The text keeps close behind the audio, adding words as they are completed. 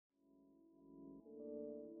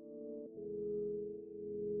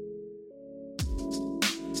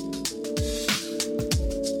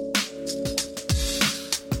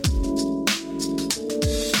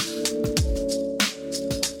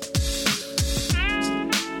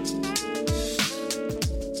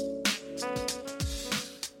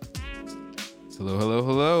Hello, hello,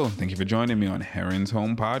 hello. Thank you for joining me on Heron's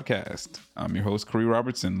Home Podcast. I'm your host, Corey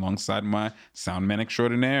Robertson, alongside my soundman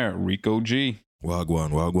extraordinaire, Rico G.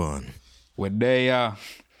 Wagwan. What day,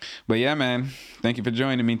 But yeah, man, thank you for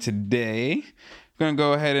joining me today. I'm going to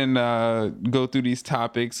go ahead and go through these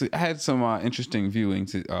topics. I had some interesting viewing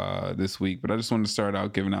this week, but I just wanted to start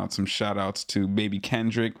out giving out some shout outs to baby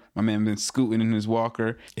Kendrick. My man been scooting in his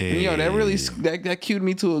walker. Hey. And, that really that cued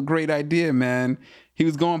me to a great idea, man. He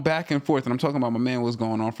was going back and forth, and I'm talking about my man was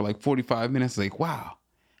going on for like 45 minutes. Like, wow,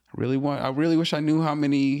 I really wish I knew how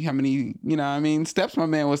many, steps my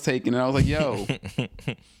man was taking. And I was like, yo,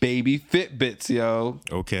 baby Fitbits, yo.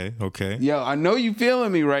 Okay. Yo, I know you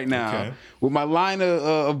feeling me right now Okay. with my line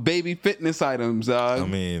of baby fitness items. I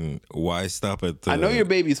mean, why stop at the... I know your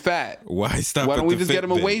baby's fat. Why stop Why at don't we the just get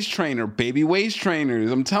him a Fitbit? waist trainer? Baby waist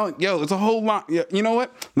trainers. I'm telling yo, it's a whole lot. You know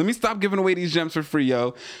what? Let me stop giving away these gems for free,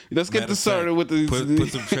 yo. Let's get Matter this of fact, started with the Put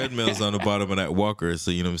some treadmills on the bottom of that walker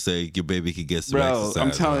so, you know what I'm saying, your baby could get some Bro, exercise.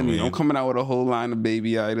 I'm telling you, I mean? I'm coming out with a whole line of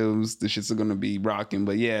baby items. The shits are gonna be rocking.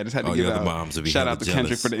 But yeah, I just had to Oh, give yeah, the out. moms will be Shout hella out to Kendrick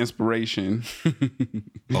jealous. for the inspiration.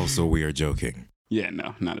 Also, we are joking. Yeah,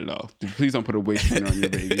 no, not at all. Please don't put a waist trainer on your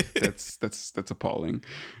baby. That's appalling.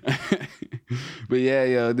 But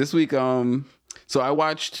yeah, this week, so I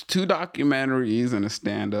watched 2 documentaries and a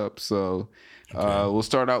stand-up. So we'll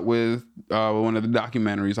start out with one of the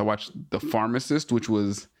documentaries. I watched The Pharmacist,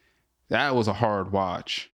 that was a hard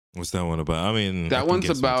watch. What's that one about? I mean, That I can one's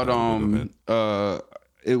guess what about it's about.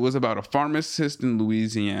 it was about a pharmacist in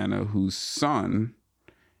Louisiana whose son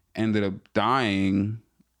ended up dying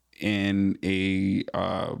in a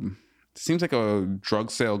seems like a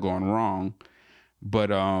drug sale gone wrong,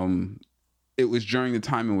 but it was during the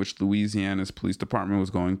time in which Louisiana's police department was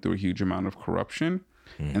going through a huge amount of corruption.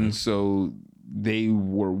 And so they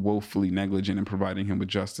were woefully negligent in providing him with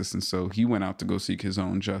justice. And so he went out to go seek his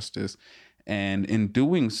own justice. And in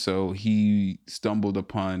doing so, he stumbled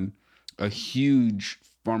upon a huge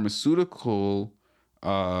pharmaceutical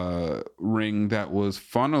ring that was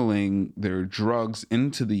funneling their drugs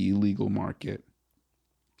into the illegal market.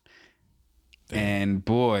 And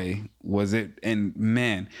boy, was it, and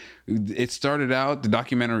man, it started out, the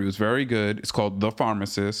documentary was very good. It's called The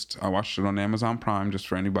Pharmacist. I watched it on Amazon Prime just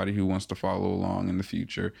for anybody who wants to follow along in the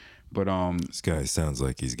future. But This guy sounds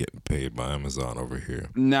like he's getting paid by Amazon over here.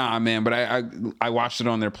 nah, man, but I watched it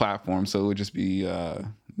on their platform, so it would just be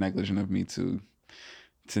negligent of me to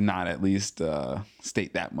not at least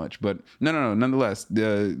state that much. But no, nonetheless,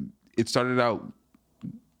 it started out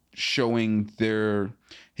showing their,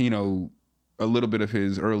 a little bit of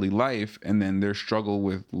his early life and then their struggle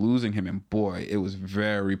with losing him. And boy, it was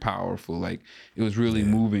very powerful. Like, it was really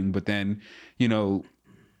moving. But then,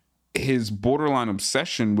 his borderline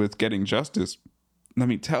obsession with getting justice, let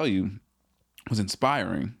me tell you, was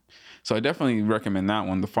inspiring. So I definitely recommend that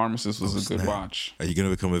one. The Pharmacist was a good watch. Are you gonna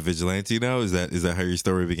become a vigilante now? Is that how your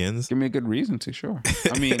story begins? Give me a good reason to, sure.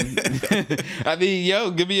 I mean,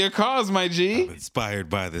 give me a cause, my G. I'm inspired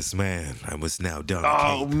by this man. I must now don a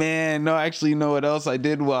Oh cape. man, no, actually, you know what else I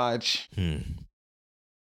did watch?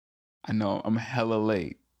 I know I'm hella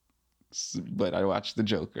late, but I watched The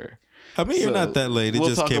Joker. I mean, you're not that late. It we'll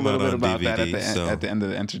just talk came a little out bit on about DVD. that at the end of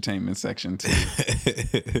the entertainment section too.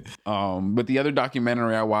 But the other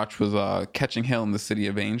documentary I watched was Catching Hell in the City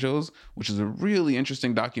of Angels, which is a really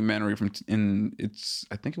interesting documentary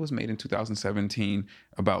I think it was made in 2017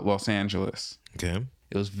 about Los Angeles. Okay.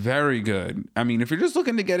 It was very good. I mean, if you're just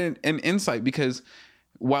looking to get an insight, because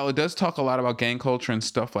while it does talk a lot about gang culture and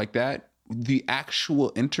stuff like that, the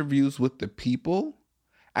actual interviews with the people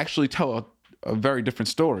actually tell a very different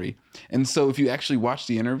story. And so if you actually watch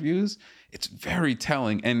the interviews, it's very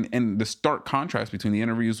telling. And the stark contrast between the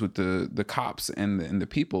interviews with the cops and the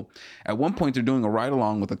people. At one point, they're doing a ride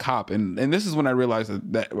along with a cop. And this is when I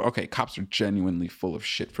realized that, okay, cops are genuinely full of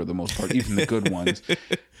shit for the most part, even the good ones.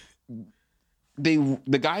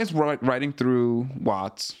 The guy's riding through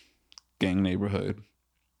Watts, gang neighborhood,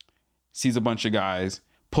 sees a bunch of guys,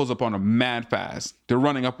 pulls up on him mad fast. They're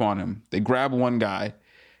running up on him. They grab one guy.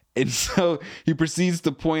 And so he proceeds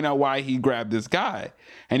to point out why he grabbed this guy.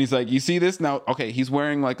 And he's like, you see this? Now, okay, he's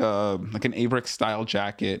wearing like an Avrex style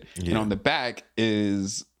jacket. Yeah. And on the back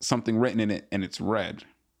is something written in it, and it's red.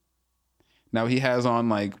 Now he has on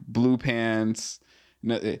like blue pants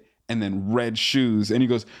and then red shoes. And he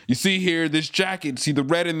goes, you see here, this jacket, see the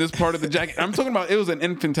red in this part of the jacket? I'm talking about, it was an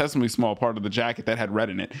infinitesimally small part of the jacket that had red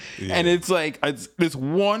in it. Yeah. And it's like, it's this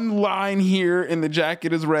one line here in the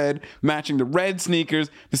jacket is red, matching the red sneakers.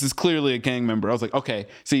 This is clearly a gang member. I was like, okay,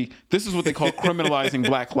 see, this is what they call criminalizing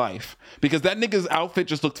black life. Because that nigga's outfit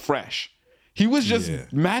just looked fresh. He was just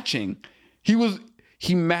matching. He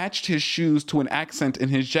he matched his shoes to an accent in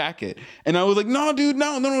his jacket. And I was like, no, dude,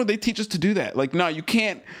 no. They teach us to do that. Like, no, you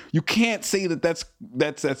can't say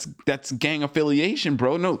that's gang affiliation,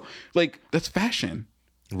 bro. No, like that's fashion.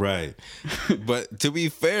 Right. But to be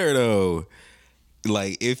fair though,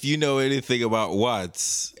 like if you know anything about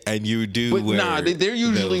Watts and you do But wear they're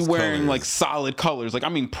usually those wearing colors. like solid colors. Like, I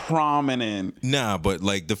mean, prominent. Nah, but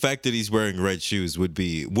like the fact that he's wearing red shoes would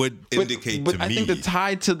indicate but to I me. think the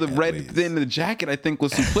tie to the red least. in the jacket, I think,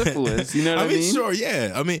 was superfluous. You know what I mean? Sure,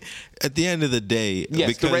 yeah. I mean, at the end of the day,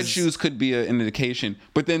 Yes, the red shoes could be an indication,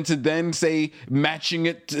 but then to say matching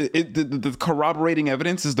it, the corroborating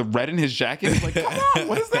evidence is the red in his jacket. It's like, come on,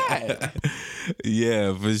 what is that?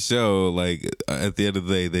 Yeah, for sure. Like at the end of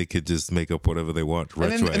the day, they could just make up whatever they want.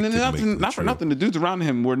 And then not for nothing, the dudes around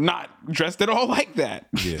him were not dressed at all like that.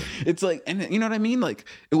 Yeah. It's like, and you know what I mean? Like,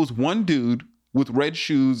 it was one dude with red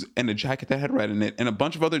shoes and a jacket that had red in it, and a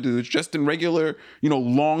bunch of other dudes just in regular,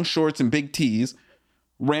 long shorts and big tees,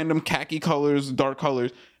 random khaki colors, dark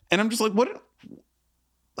colors. And I'm just like, what?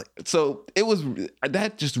 So it was,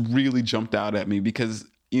 that just really jumped out at me because,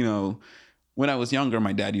 when I was younger,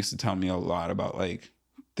 my dad used to tell me a lot about like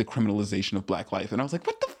the criminalization of black life. And I was like,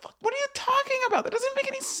 what the fuck? What are you talking about? That doesn't make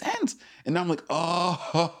any sense. And now I'm like,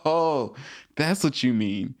 oh, that's what you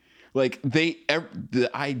mean. Like the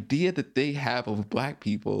idea that they have of black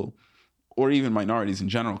people or even minorities in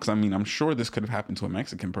general, because I mean, I'm sure this could have happened to a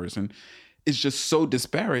Mexican person, is just so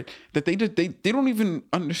disparate that they don't even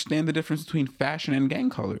understand the difference between fashion and gang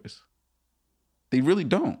colors. They really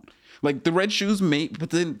don't. Like the red shoes but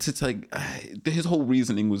then it's like his whole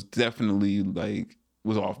reasoning was definitely like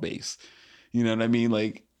was off base. You know what I mean?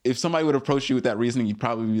 Like if somebody would approach you with that reasoning, you'd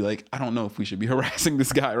probably be like, I don't know if we should be harassing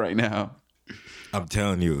this guy right now. I'm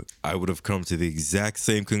telling you, I would have come to the exact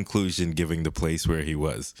same conclusion given the place where he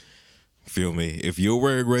was. Feel me? If you're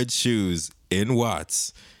wearing red shoes in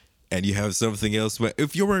Watts and you have something else, but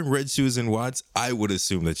if you're wearing red shoes in Watts, I would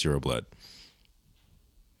assume that you're a blood.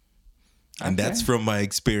 And that's from my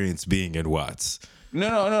experience being in Watts.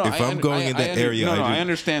 No. If I'm going in that area, I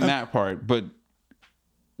understand that part, but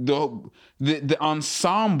the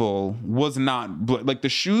ensemble was not like the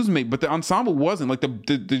shoes made, but the ensemble wasn't like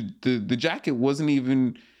the jacket wasn't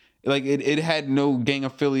even like it had no gang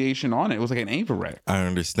affiliation on it. It was like an Aviarak. I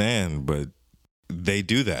understand, but they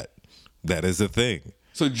do that. That is a thing.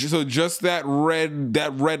 So just that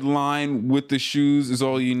red line with the shoes is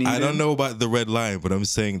all you need. I don't know about the red line, but I'm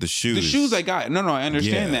saying the shoes. The shoes I got. No, I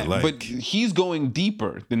understand that. like- but he's going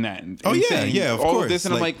deeper than that. Oh, and yeah, saying yeah, of all course. Of this,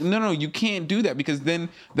 and Like- I'm like, no, you can't do that because then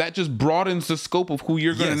that just broadens the scope of who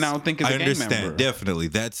you're going to now think is a gang member. Definitely.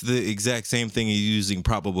 That's the exact same thing as using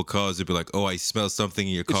probable cause to be like, oh, I smell something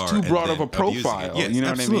in your car. too and broad then of a abusing it. profile, Yes, you know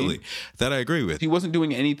what I mean? absolutely. That I agree with. He wasn't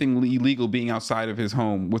doing anything illegal being outside of his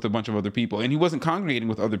home with a bunch of other people, and he wasn't congregating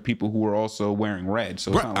with other people who were also wearing red.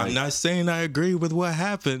 So it's Bro, not like, I'm not saying I agree with what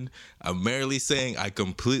happened. I'm merely saying I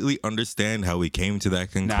completely understand how we came to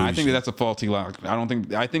that conclusion. Nah, I think that's a faulty logic.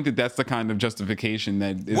 I think that's the kind of justification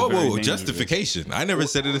that is Whoa, very dangerous. justification. I never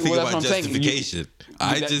said anything Well, that's about what I'm saying. justification.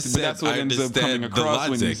 I just said that's what I ends up coming understand the across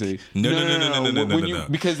when you say logic. No.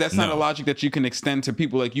 Because that's not No. a logic that you can extend to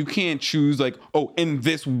people. Like you can't choose like, oh, in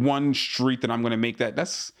this one street that I'm going to make that.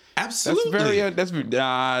 That's Absolutely.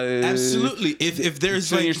 Absolutely. If there's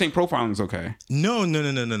so like, you're saying profiling is okay. No. that's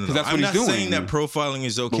I'm what he's not doing. saying that profiling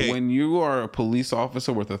is okay. But when you are a police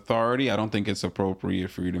officer with authority, I don't think it's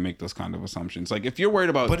appropriate for you to make those kind of assumptions. Like if you're worried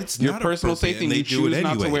about But it's your not personal appropriate, safety and and you they do it choose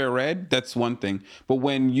not to anyway. wear red, that's one thing. But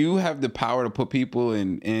when you have the power to put people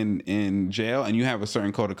in jail and you have a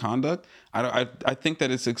certain code of conduct, I think that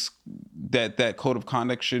that code of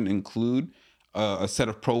conduct should include a set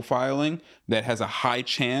of profiling that has a high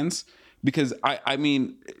chance. Because I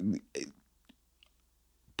mean,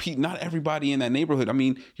 not everybody in that neighborhood. I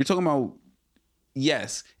mean, you're talking about,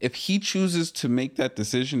 yes, if he chooses to make that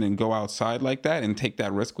decision and go outside like that and take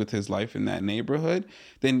that risk with his life in that neighborhood,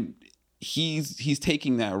 then he's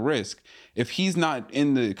taking that risk. If he's not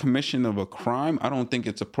in the commission of a crime, I don't think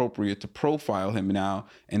it's appropriate to profile him now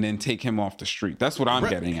and then take him off the street. That's what I'm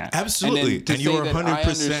getting at. Absolutely. And you're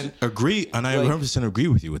 100% agree, and I 100% agree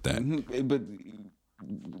with you with that. But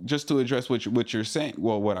just to address what you're saying,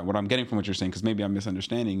 well, what I'm getting from what you're saying, because maybe I'm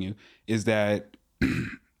misunderstanding you, is that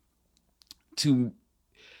to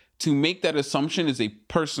make that assumption is a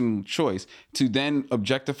personal choice. To then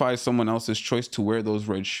objectify someone else's choice to wear those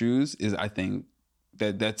red shoes is, I think,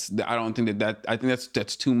 that's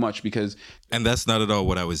too much because. And that's not at all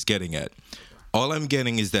what I was getting at. All I'm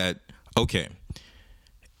getting is that, okay,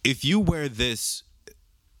 if you wear this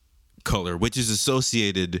color, which is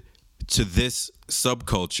associated to this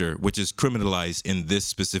subculture, which is criminalized in this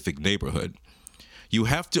specific neighborhood, You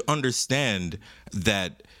have to understand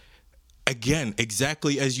that, again,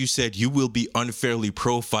 exactly as you said, you will be unfairly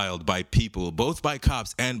profiled by people, both by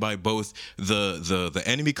cops and by both the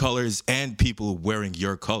enemy colors and people wearing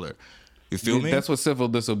your color. You feel me? That's what civil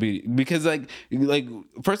disobedience, because like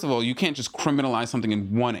first of all, you can't just criminalize something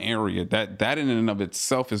in one area. That in and of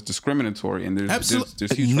itself is discriminatory, and there's Absolutely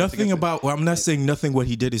there's huge nothing about. Well, I'm not saying nothing what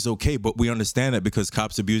he did is okay, but we understand that because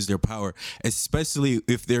cops abuse their power, especially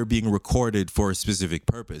if they're being recorded for a specific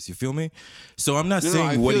purpose. You feel me? So I'm not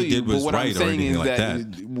saying what he did was right or anything like that.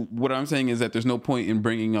 What I'm saying is that there's no point in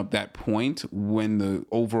bringing up that point when the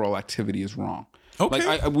overall activity is wrong.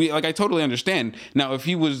 Okay. I totally understand. Now, if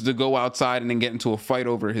he was to go outside and then get into a fight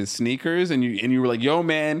over his sneakers, and you were like, "Yo,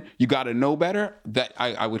 man, you got to know better," that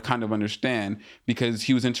I would kind of understand, because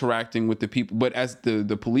he was interacting with the people. But as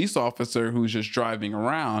the police officer who's just driving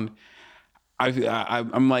around,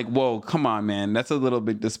 I'm like, whoa, come on, man, that's a little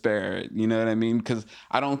bit disparate. You know what I mean? Because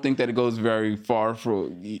I don't think that it goes very far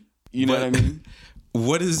for you know what I mean.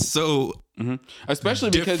 What is so especially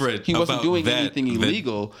because he wasn't doing anything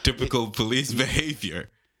illegal. Typical police behavior.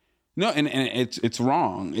 No, and it's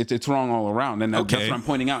wrong. It's wrong all around, and that's what I'm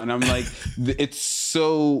pointing out. And I'm like, it's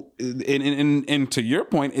so, and to your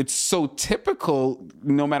point, it's so typical,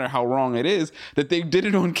 no matter how wrong it is, that they did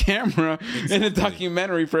it on camera in a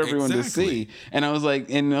documentary for everyone to see. And I was like,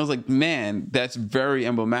 man, that's very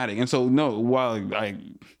emblematic. And so, no, while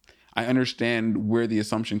I understand where the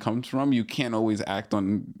assumption comes from, you can't always act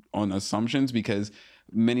on assumptions, because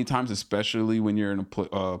many times, especially when you're in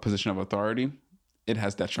a position of authority, it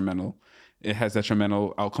has detrimental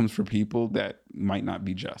outcomes for people that might not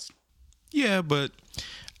be just. Yeah, but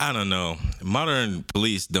I don't know. Modern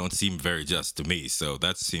police don't seem very just to me, so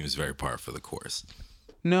that seems very par for the course.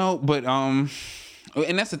 No, but and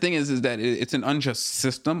that's the thing is that it's an unjust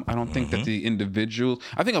system. I don't think that the individuals,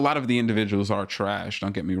 I think a lot of the individuals are trash,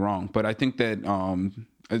 don't get me wrong, but I think that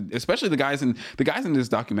especially the guys in this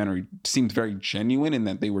documentary seemed very genuine in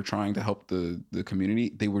that they were trying to help the community.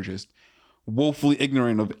 They were just woefully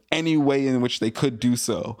ignorant of any way in which they could do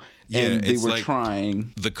so. And they were like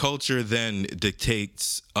trying. The culture then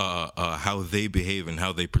dictates how they behave and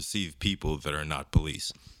how they perceive people that are not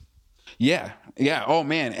police. Yeah. Oh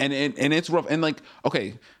man, and it's rough. And like,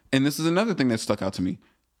 okay, and this is another thing that stuck out to me.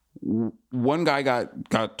 One guy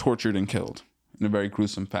got tortured and killed in a very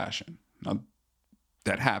gruesome fashion. Now,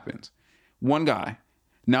 that happens. One guy.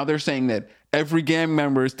 Now they're saying that every gang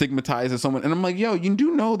member is stigmatized as someone, and I'm like, yo, you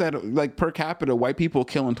do know that like per capita, white people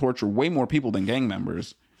kill and torture way more people than gang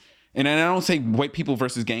members. And I don't say white people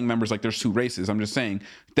versus gang members like there's two races. I'm just saying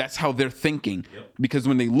that's how they're thinking. Yep. Because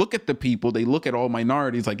when they look at the people, they look at all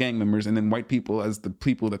minorities like gang members, and then white people as the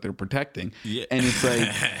people that they're protecting. Yeah. And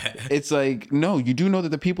it's like, no, you do know that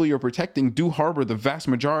the people you're protecting do harbor the vast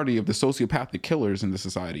majority of the sociopathic killers in the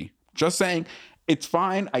society. Just saying, it's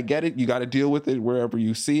fine. I get it. You got to deal with it wherever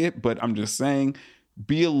you see it. But I'm just saying,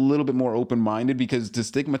 be a little bit more open-minded, because to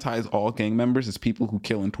stigmatize all gang members as people who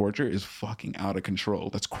kill and torture is fucking out of control.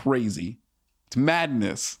 That's crazy. It's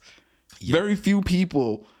madness. Yeah. Very few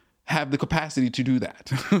people have the capacity to do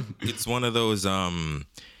that. It's one of those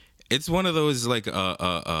like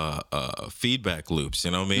feedback loops,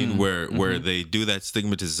 you know what I mean? Where they do that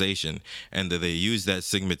stigmatization, and that they use that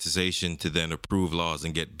stigmatization to then approve laws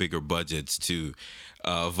and get bigger budgets to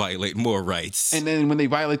violate more rights. And then when they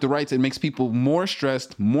violate the rights, it makes people more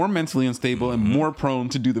stressed, more mentally unstable, and more prone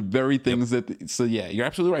to do the very things that. So yeah, you're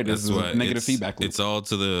absolutely right. This is a negative feedback loop. It's all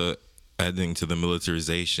adding to the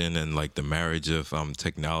militarization and like the marriage of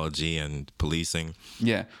technology and policing.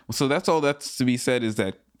 Yeah. So that's all that's to be said, is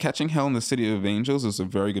that Catching Hell in the City of Angels is a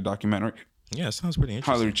very good documentary. Yeah, it sounds pretty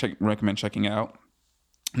interesting. Highly recommend checking it out.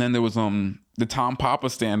 And then there was the Tom Papa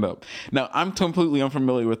stand-up. Now, I'm completely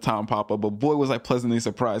unfamiliar with Tom Papa, but boy, was I pleasantly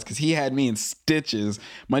surprised, because he had me in stitches.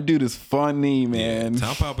 My dude is funny, man. Yeah,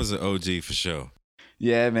 Tom Papa's an OG for sure.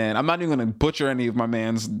 Yeah, man. I'm not even going to butcher any of my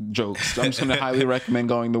man's jokes. I'm just going to highly recommend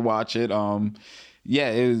going to watch it.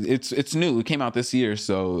 It's new. It came out this year,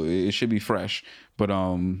 so it should be fresh. But that was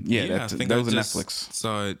on Netflix.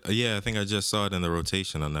 Saw it. Yeah, I think I just saw it in the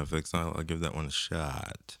rotation on Netflix. I'll give that one a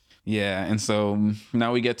shot. Yeah, and so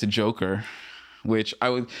now we get to Joker, which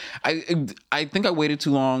I think I waited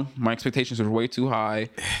too long. My expectations were way too high.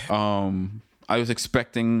 I was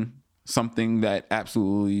expecting something that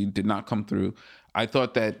absolutely did not come through. I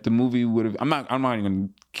thought that the movie would have. I'm not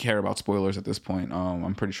even care about spoilers at this point.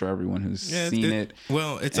 I'm pretty sure everyone who's seen it.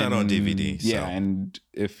 Well, it's out on DVD. Yeah, so, and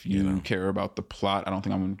if you care about the plot, I don't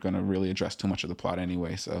think I'm going to really address too much of the plot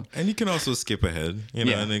anyway. So, and you can also skip ahead, and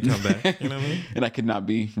then come back. You know what I mean? And I could not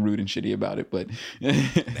be rude and shitty about it, but do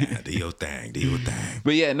your thing.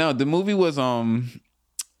 But yeah, no, the movie was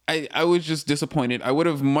I was just disappointed. I would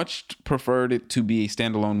have much preferred it to be a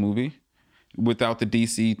standalone movie without the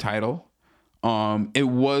DC title. It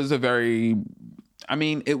was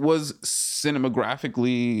it was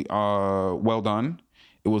cinemagraphically well done.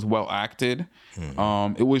 It was well acted.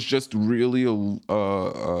 It was just really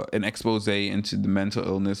an expose into the mental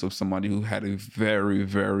illness of somebody who had a very,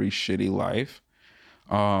 very shitty life.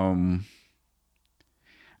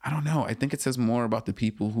 I don't know. I think it says more about the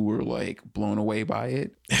people who were like blown away by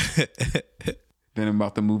it than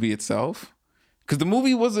about the movie itself. Because the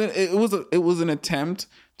movie was an attempt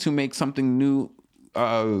to make something new,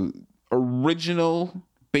 original,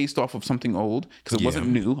 based off of something old. Because it wasn't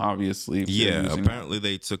new, obviously. Yeah, apparently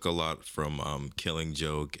they took a lot from Killing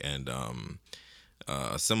Joke and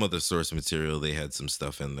some of the source material. They had some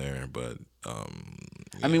stuff in there, but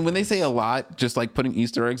I mean, when they say a lot, just like putting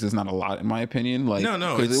Easter eggs is not a lot in my opinion. Like, no,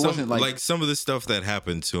 it wasn't like some of the stuff that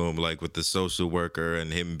happened to him, like with the social worker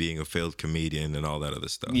and him being a failed comedian and all that other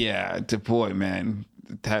stuff. Yeah, boy, man,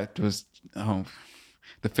 that was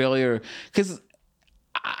the failure. Because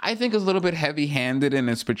I think it's a little bit heavy-handed in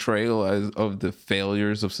its portrayal of the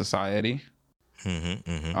failures of society.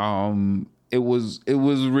 It was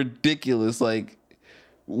ridiculous. Like,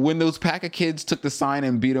 when those pack of kids took the sign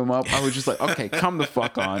and beat him up, I was just like, okay, come the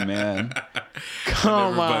fuck on, man.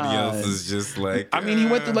 Come on. Everybody else is just like... I mean, he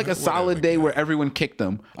went through like a solid day where everyone kicked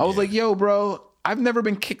him. I was like, yo, bro, I've never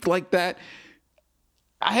been kicked like that.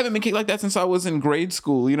 I haven't been kicked like that since I was in grade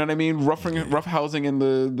school. You know what I mean? Roughhousing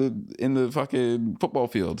in the fucking football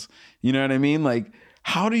fields. You know what I mean? Like,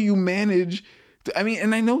 how do you manage... I mean,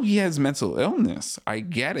 and I know he has mental illness. I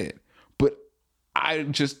get it. I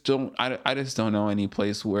just don't know any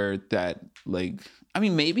place where that, like, I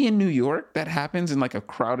mean, maybe in New York that happens in like a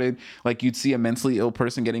crowded, like you'd see a mentally ill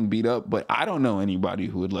person getting beat up, but I don't know anybody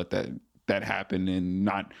who would let that happen and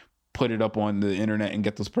not put it up on the internet and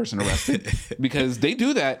get this person arrested because they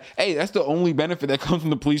do that. Hey, that's the only benefit that comes from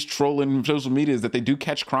the police trolling social media is that they do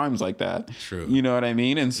catch crimes like that. True. You know what I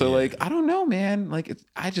mean? And so like, I don't know, man, like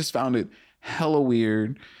I just found it hella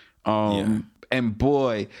weird. And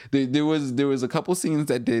boy, there was a couple scenes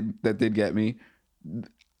that did get me.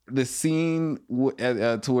 The scene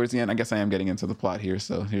towards the end, I guess I am getting into the plot here,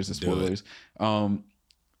 so here's the spoilers.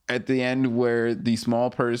 At the end, where the small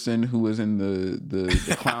person who was in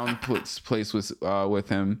the clown place was with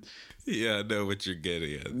him. Yeah, I know what you're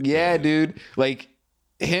getting at. Yeah, dude, like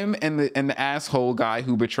him and the asshole guy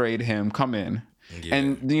who betrayed him come in. Yeah.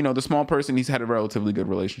 And, you know, the small person, he's had a relatively good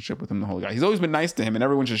relationship with him the whole guy. He's always been nice to him, and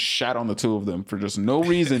everyone just shat on the two of them for just no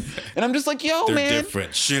reason. And I'm just like, yo, they're man.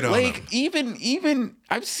 different. Shit on like, them. Even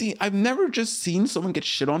I've never just seen someone get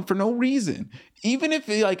shit on for no reason. Even if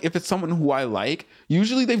it's someone who I like,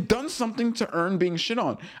 usually they've done something to earn being shit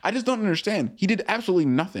on. I just don't understand. He did absolutely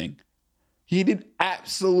nothing. He did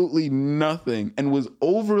absolutely nothing and was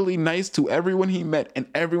overly nice to everyone he met, and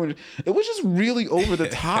everyone. It was just really over the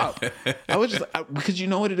top. I was just because you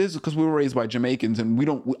know what it is, because we were raised by Jamaicans, and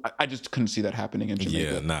I just couldn't see that happening in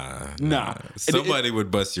Jamaica. Yeah, nah. Somebody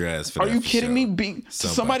would bust your ass for that. Are you kidding me? Being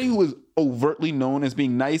somebody who was overtly known as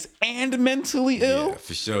being nice and mentally ill. Yeah,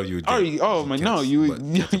 for sure you would.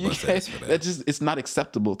 It's not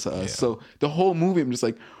acceptable to us. Yeah. So the whole movie, I'm just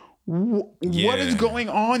like, what is going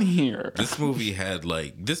on here? This movie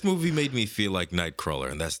made me feel like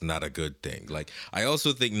Nightcrawler, and that's not a good thing. Like, I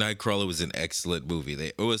also think Nightcrawler was an excellent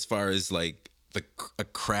movie. As far as like a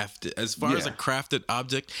crafted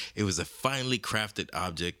object, it was a finely crafted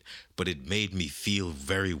object, but it made me feel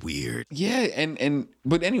very weird. Yeah,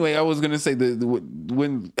 but anyway, I was gonna say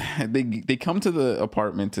when they come to the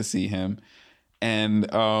apartment to see him, and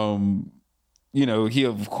you know, he,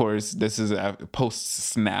 of course, this is a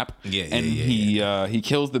post-snap. He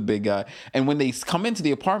kills the big guy. And when they come into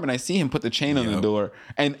the apartment, I see him put the chain on the door.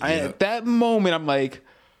 And at that moment, I'm like,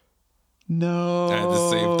 no. I had the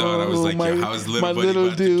same thought. I was like, how's my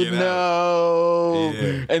little dude, no.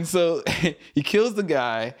 Yeah. And so he kills the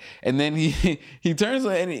guy, and then he turns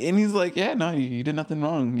and he's like, yeah, no, you did nothing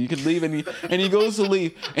wrong. You could leave. And he goes to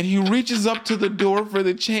leave, and he reaches up to the door for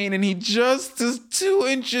the chain, and he just is 2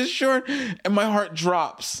 inches short, and my heart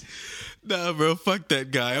drops. Nah, bro, fuck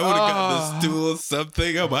that guy. I would have gotten the stool,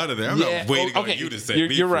 something. I'm out of there. I'm not waiting on you to say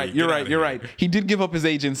me. You're right. He did give up his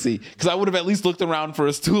agency, because I would have at least looked around for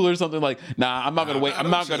a stool or something. Like, nah, I'm not gonna wait.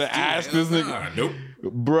 I'm not gonna ask this nigga. Nope.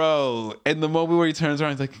 Bro, and the moment where he turns around,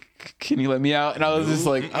 he's like, "Can you let me out?" And I was just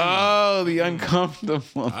like, "Oh, the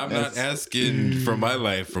uncomfortable." I'm not asking for my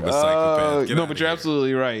life from a psychopath. Get No, out but of you're here.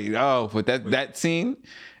 absolutely right. Oh, but that scene,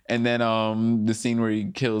 and then the scene where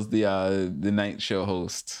he kills the night show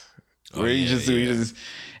host, where he just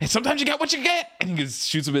and sometimes you get what you get, and he just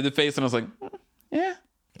shoots him in the face, and I was like, yeah.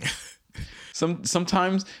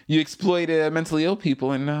 Sometimes you exploit mentally ill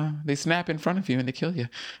people, and they snap in front of you and they kill you.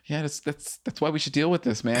 Yeah, that's why we should deal with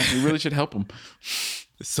this, man. We really should help them.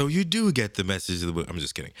 So you do get the message of the book. I'm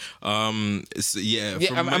just kidding. So Yeah,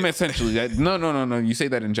 I'm essentially that. No. You say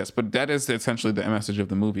that in jest, but that is essentially the message of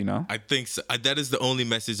the movie. No, I think so. That is the only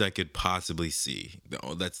message I could possibly see.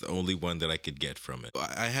 That's the only one that I could get from it.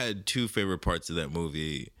 I had two favorite parts of that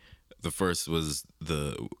movie. The first was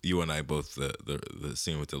you and I both the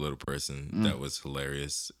scene with the little person. That was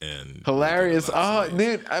hilarious and hilarious. Oh,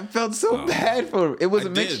 dude, I felt so bad for him. It was a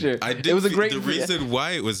mixture. It was a great. The reason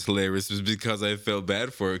why it was hilarious was because I felt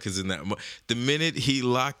bad for it. Because in that the minute he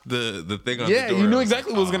locked the thing on the door, you knew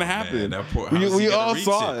exactly what was gonna happen. We all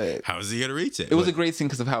saw it. How is he gonna reach it? It was a great scene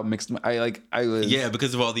because of how mixed I was. Yeah,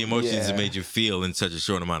 because of all the emotions it made you feel in such a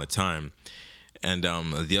short amount of time. And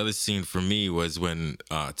the other scene for me was when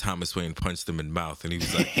Thomas Wayne punched him in the mouth, and he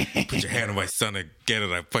was like, "Put your hand on my son again,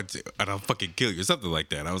 and I punch you, and I'll fucking kill you," or something like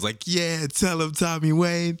that. I was like, "Yeah, tell him, Tommy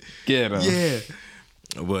Wayne, get him." Yeah.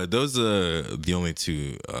 But those are the only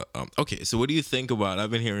two. Okay, so what do you think about? I've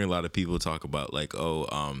been hearing a lot of people talk about like,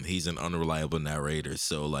 he's an unreliable narrator.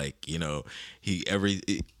 So like, I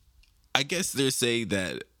guess they're saying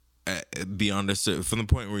that. Beyond a certain, from the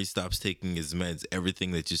point where he stops taking his meds,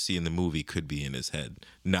 everything that you see in the movie could be in his head,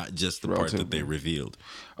 not just the part that they revealed.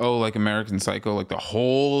 Oh, like American Psycho, like the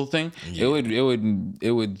whole thing. Yeah.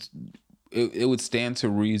 It would stand to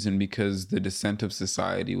reason because the descent of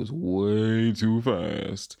society was way too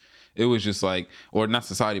fast. It was just like, or not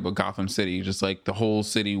society, but Gotham City. Just like the whole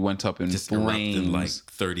city went up in flames in like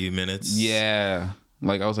 30 minutes. Yeah.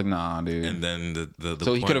 Like I was like, nah, dude. And then the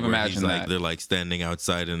so he could have imagined like, that they're like standing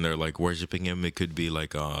outside and they're like worshiping him. It could be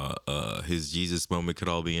like his Jesus moment could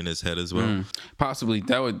all be in his head as well. Possibly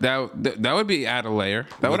that would be add a layer.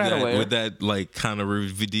 That would add a layer. Would that like kind of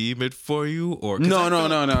redeem it for you or no,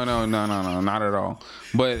 not at all.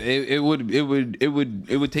 But it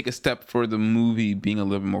would take a step for the movie being a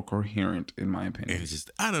little bit more coherent, in my opinion. It's just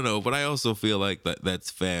I don't know, but I also feel like that's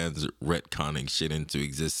fans retconning shit into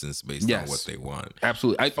existence based on what they want.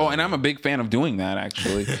 Absolutely. And I'm a big fan of doing that,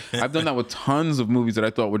 actually. I've done that with tons of movies that I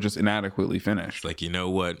thought were just inadequately finished. Like, you know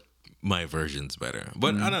what? My version's better.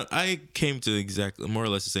 But I came to exactly more or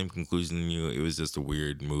less the same conclusion than you. It was just a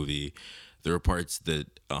weird movie. There were parts that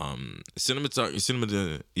the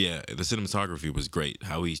cinematography was great.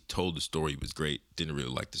 How he told the story was great. Didn't really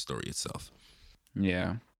like the story itself.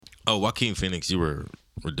 Yeah. Oh, Joaquin Phoenix, you were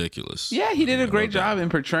ridiculous. Yeah, he did a great job in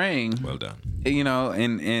portraying. Well done.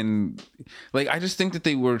 And like I just think that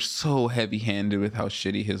they were so heavy-handed with how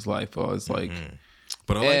shitty his life was. Like,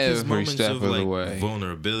 but I like his moments of like way.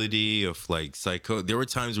 vulnerability, of like psycho. There were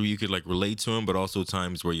times where you could like relate to him, but also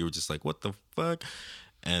times where you were just like, "What the fuck."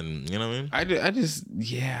 And you know what I mean? I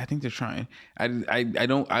think they're trying. I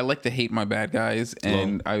like to hate my bad guys,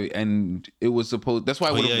 and it was supposed. That's why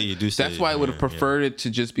I would. That's why I would have preferred it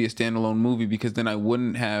to just be a standalone movie, because then I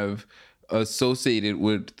wouldn't have associated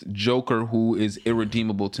with Joker, who is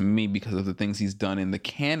irredeemable to me because of the things he's done in the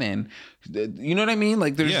canon. You know what I mean?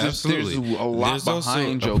 Like there's there's a lot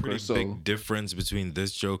behind Joker. There's also a big difference between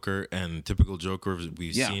this Joker and typical Joker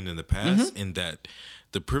we've seen in the past, in that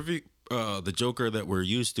the Joker that we're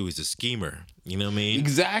used to is a schemer. You know what I mean?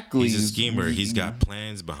 Exactly. He's a schemer. He's got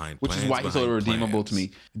plans behind plans. Which is why he's so irredeemable to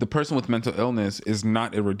me. The person with mental illness is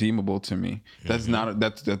not irredeemable to me. That's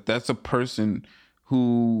that's a person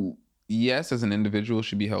who, yes, as an individual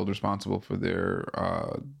should be held responsible for their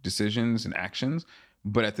decisions and actions,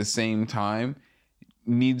 but at the same time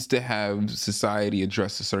needs to have society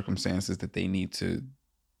address the circumstances that they need to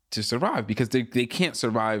survive, because they can't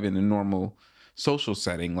survive in a normal social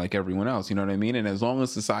setting like everyone else. You know what I mean? And as long as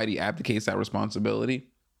society abdicates that responsibility,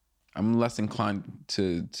 I'm less inclined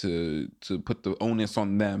to put the onus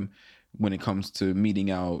on them when it comes to meeting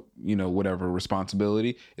out, whatever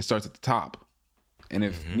responsibility. It starts at the top. And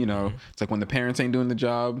if, it's like when the parents ain't doing the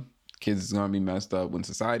job, kids is going to be messed up. When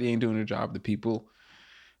society ain't doing the job, the people,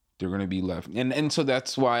 they're going to be left. And so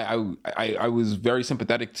that's why I was very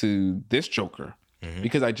sympathetic to this Joker,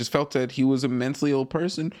 because I just felt that he was a mentally ill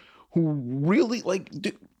person who really,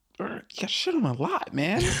 he got shit on a lot,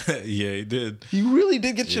 man. Yeah, he did. He really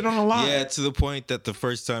did get shit on a lot. Yeah, to the point that the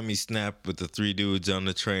first time he snapped with the 3 dudes on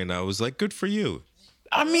the train, I was like, good for you.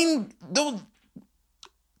 I mean,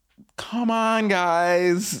 Come on,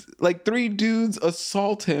 guys. Like 3 dudes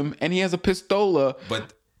assault him and he has a pistola.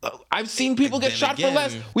 But I've seen people get shot for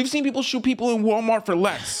less. We've seen people shoot people in Walmart for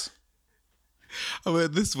less. I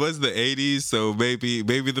mean, this was the 80s, so maybe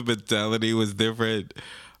the mentality was different.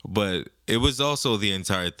 But it was also, the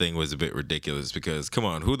entire thing was a bit ridiculous because, come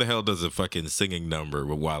on, who the hell does a fucking singing number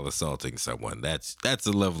while assaulting someone? That's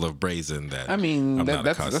a level of brazen that I mean, I'm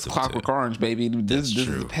that's Clockwork Orange, baby. This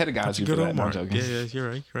is pedagogy for that. Homage. Yeah, you're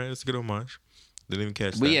right. That's a good homage. Didn't even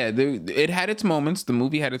catch that. But yeah, it had its moments. The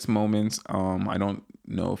movie had its moments. I don't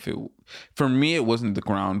know if for me, it wasn't the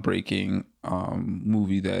groundbreaking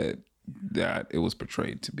movie that it was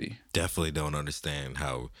portrayed to be. Definitely don't understand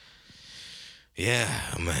how. Yeah,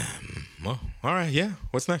 man. Well, all right. Yeah.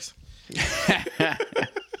 What's next?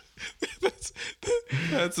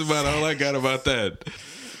 that's about all I got about that.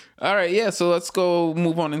 All right. Yeah. So let's go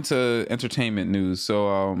move on into entertainment news.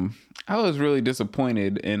 So I was really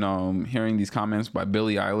disappointed in hearing these comments by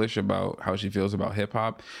Billie Eilish about how she feels about hip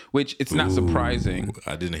hop, which it's not surprising.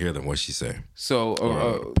 I didn't hear them. What'd she say? So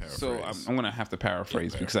I'm gonna have to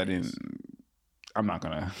paraphrase because I'm not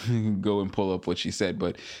gonna go and pull up what she said,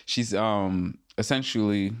 but she's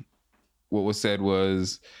essentially what was said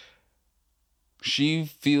was she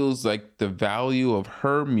feels like the value of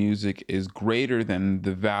her music is greater than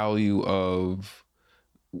the value of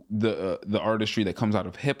the artistry that comes out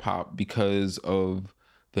of hip hop because of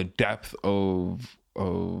the depth of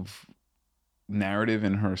narrative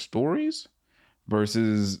in her stories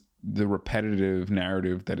versus the repetitive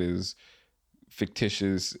narrative that is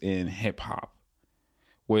fictitious in hip hop,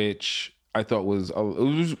 which I thought was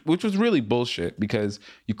really bullshit because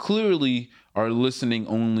you clearly are listening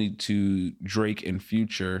only to Drake and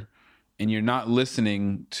Future and you're not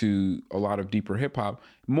listening to a lot of deeper hip hop.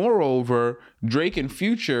 Moreover, Drake and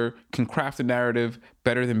Future can craft a narrative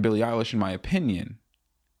better than Billie Eilish, in my opinion.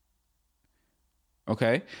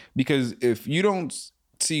 Okay? Because if you don't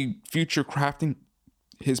see Future crafting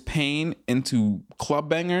his pain into club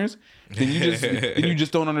bangers, then you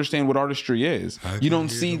just don't understand what artistry is. You don't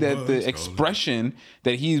see that the expression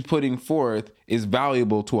that he's putting forth is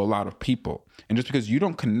valuable to a lot of people. And just because you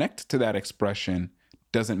don't connect to that expression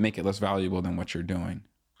doesn't make it less valuable than what you're doing.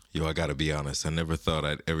 Yo, I gotta be honest. I never thought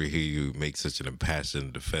I'd ever hear you make such an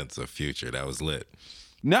impassioned defense of Future. That was lit.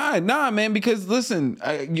 Nah, man. Because listen,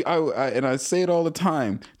 I say it all the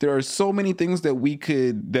time. There are so many things that we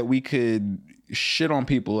could shit on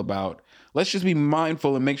people about. Let's just be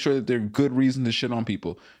mindful and make sure that there are good reasons to shit on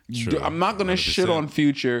people. True. I'm not gonna 100%. Shit on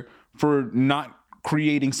Future for not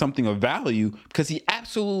creating something of value because he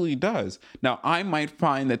absolutely does. Now, I might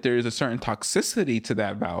find that there is a certain toxicity to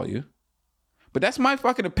that value, but that's my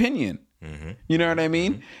fucking opinion. Mm-hmm. You know what I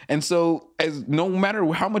mean? Mm-hmm. And so, as no matter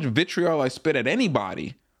how much vitriol I spit at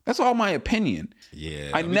anybody, that's all my opinion.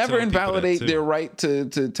 Yeah, I never invalidate their right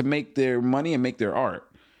to make their money and make their art.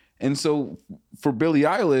 And so, for Billie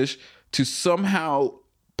Eilish to somehow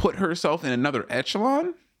put herself in another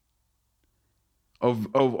echelon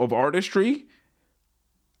of artistry,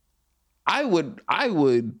 I would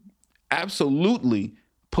absolutely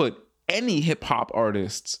put any hip hop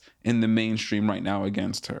artists in the mainstream right now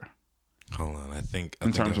against her. Hold on, I think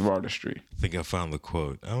in terms of artistry. I think I found the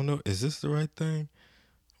quote. I don't know. Is this the right thing?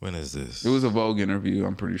 When is this? It was a Vogue interview,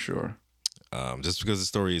 I'm pretty sure. Just because the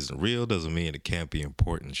story isn't real doesn't mean it can't be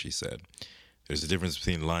important, she said. There's a difference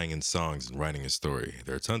between lying in songs and writing a story.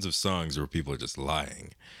 There are tons of songs where people are just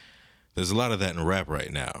lying. There's a lot of that in rap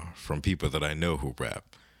right now from people that I know who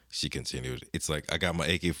rap. She continued, it's like, I got my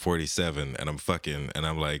AK-47 and I'm fucking, and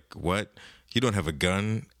I'm like, what? You don't have a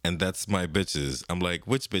gun? And that's my bitches. I'm like,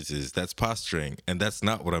 which bitches? That's posturing. And that's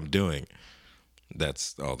not what I'm doing.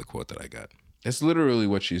 That's all the quote that I got. It's literally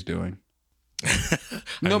what she's doing.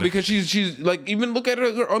 No, because she's like, even look at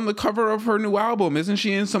her on the cover of her new album. Isn't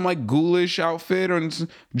she in some like ghoulish outfit or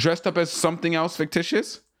dressed up as something else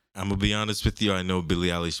fictitious? I'm gonna be honest with you. I know Billie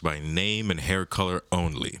Eilish by name and hair color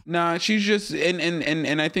only. Nah, she's just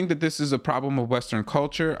and I think that this is a problem of Western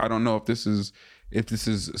culture. I don't know if this is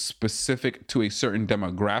specific to a certain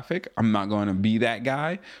demographic. I'm not going to be that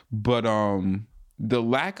guy, but the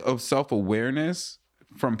lack of self-awareness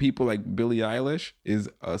from people like Billie Eilish is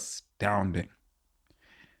astounding.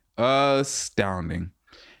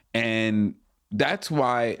 And that's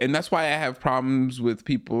why I have problems with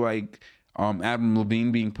people like Adam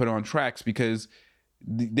Levine being put on tracks, because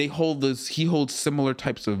he holds similar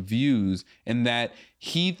types of views, and that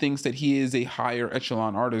he thinks that he is a higher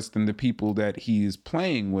echelon artist than the people that he is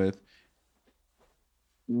playing with,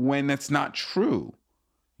 when that's not true.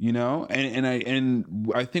 You know, and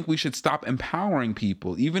I think we should stop empowering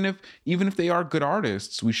people, even if they are good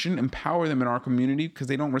artists. We shouldn't empower them in our community because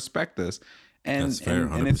they don't respect us. And That's fair,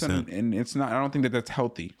 and 100%. it's not. I don't think that that's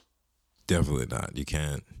healthy. Definitely not. You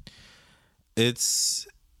can't. It sets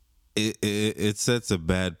a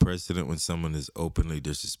bad precedent when someone is openly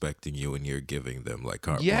disrespecting you and you're giving them like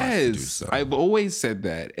carte blanche to do so. I've always said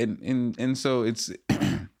that, and so it's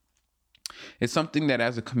it's something that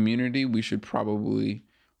as a community we should probably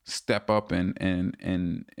step up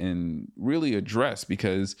and really address,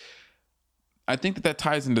 because I think that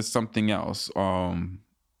ties into something else.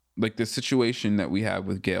 Like the situation that we have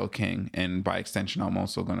with Gayle King, and by extension, I'm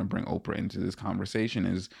also going to bring Oprah into this conversation,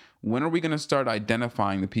 is when are we going to start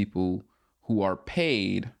identifying the people who are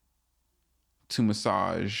paid to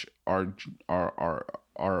massage our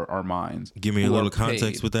minds? Give me a little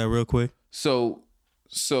context with that real quick. So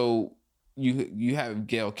you have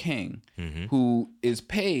Gayle King, who is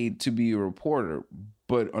paid to be a reporter,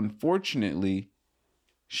 but unfortunately,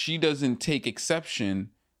 she doesn't take exception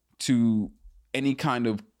to any kind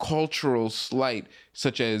of cultural slight,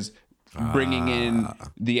 such as bringing in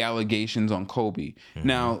the allegations on Kobe.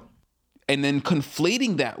 Now, and then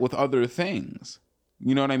conflating that with other things.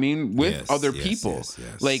 You know what I mean? With other people.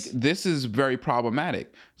 Yes. Like, this is very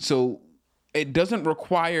problematic. So it doesn't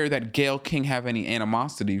require that Gayle King have any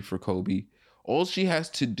animosity for Kobe. All she has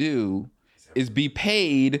to do is be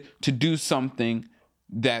paid to do something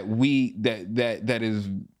that that is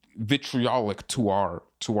vitriolic to our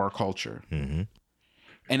culture.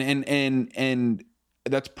 And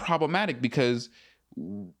that's problematic because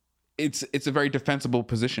it's a very defensible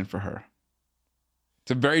position for her.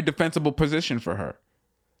 It's a very defensible position for her.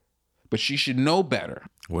 But she should know better.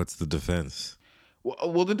 What's the defense?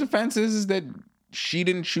 Well, the defense is that she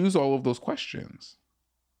didn't choose all of those questions.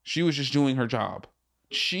 She was just doing her job.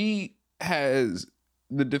 She has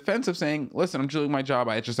the defense of saying, listen, I'm doing my job.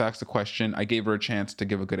 I just asked a question. I gave her a chance to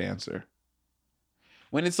give a good answer.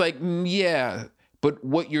 When it's like, yeah, but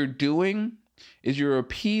what you're doing is you're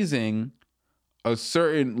appeasing a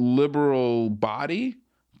certain liberal body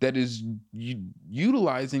that is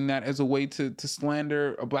utilizing that as a way to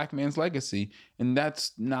slander a black man's legacy. And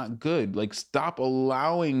that's not good. Like, stop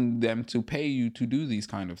allowing them to pay you to do these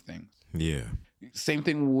kind of things. Yeah. Same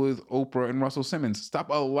thing with Oprah and Russell Simmons. Stop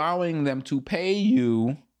allowing them to pay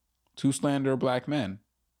you to slander black men.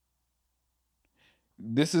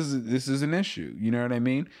 This is an issue. You know what I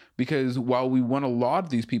mean? Because while we want to laud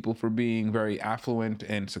these people for being very affluent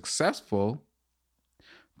and successful,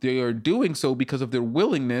 they are doing so because of their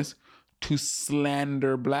willingness to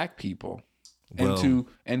slander black people and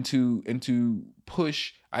to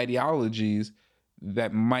push ideologies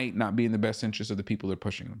that might not be in the best interest of the people they're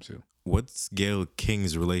pushing them to. What's Gayle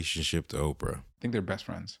King's relationship to Oprah? I think they're best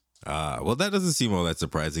friends. Well, that doesn't seem all that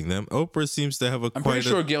surprising then. Oprah seems to have I'm pretty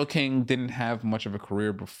sure Gayle King didn't have much of a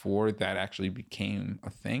career before that actually became a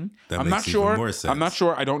thing. I'm not sure. I'm not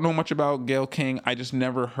sure. I don't know much about Gayle King. I just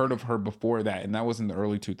never heard of her before that. And that was in the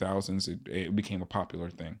early 2000s. It became a popular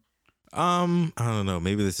thing. I don't know.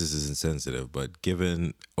 Maybe this is insensitive, but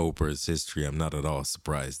given Oprah's history, I'm not at all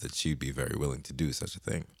surprised that she'd be very willing to do such a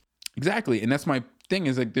thing. Exactly. And that's my thing,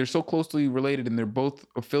 is like they're so closely related and they're both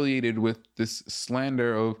affiliated with this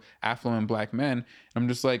slander of affluent black men. I'm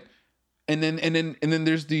just like, and then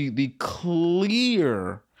there's the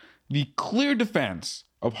clear defense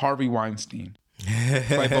of Harvey Weinstein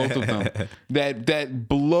by both of them that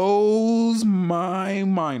blows my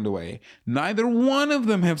mind away. Neither one of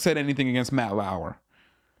them have said anything against Matt Lauer.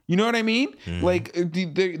 You know what I mean? Like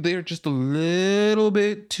they're just a little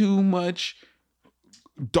bit too much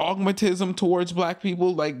dogmatism towards black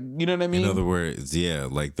people. Like, you know what I mean? In other words, yeah,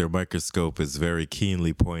 like their microscope is very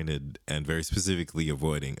keenly pointed and very specifically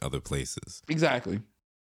avoiding other places. Exactly.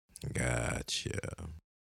 Gotcha.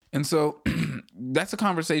 And so that's a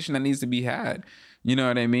conversation that needs to be had. You know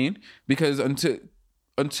what I mean? Because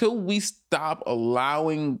until we stop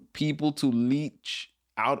allowing people to leech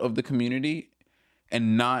out of the community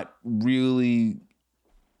and not really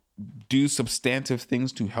do substantive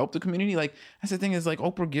things to help the community, like, that's the thing, is like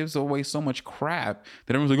Oprah gives away so much crap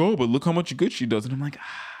that everyone's like, oh, but look how much good she does. And I'm like,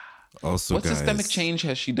 also, what systemic change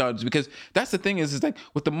has she done? Because that's the thing, is like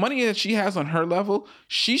with the money that she has on her level,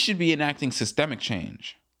 she should be enacting systemic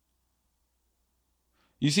change.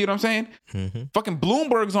 You see what I'm saying? Fucking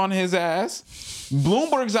Bloomberg's on his ass.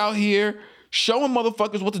 Bloomberg's out here showing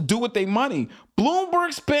motherfuckers what to do with their money.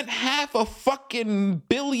 Bloomberg spent $500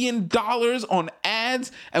 million on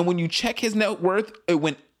ads, and when you check his net worth, it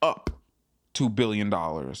went up $2 billion.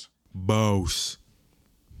 Boss.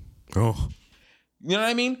 Oh. You know what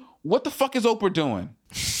I mean? What the fuck is Oprah doing?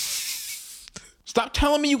 Stop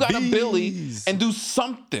telling me you got a Billy Bees. and do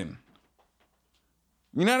something.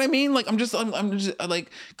 You know what I mean? Like, I'm just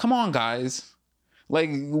like, come on, guys. Like,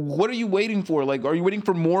 what are you waiting for? Like, are you waiting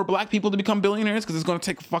for more black people to become billionaires? Because it's going to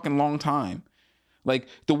take a fucking long time. Like,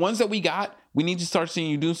 the ones that we got, we need to start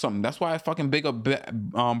seeing you do something. That's why I fucking big up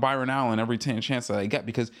Byron Allen every chance that I get,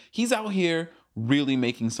 because he's out here really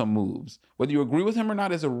making some moves. Whether you agree with him or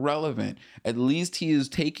not is irrelevant. At least he is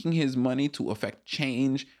taking his money to affect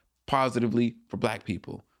change positively for black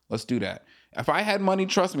people. Let's do that. If I had money,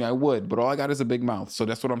 trust me, I would. But all I got is a big mouth. So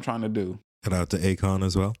that's what I'm trying to do. Shout out to Akon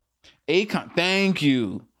as well. Akon, thank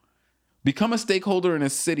you. Become a stakeholder in a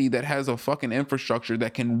city that has a fucking infrastructure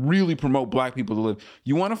that can really promote black people to live.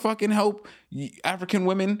 You want to fucking help African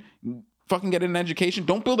women fucking get an education?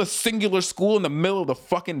 Don't build a singular school in the middle of the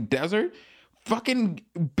fucking desert. Fucking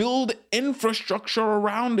build infrastructure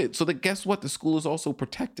around it so that, guess what? The school is also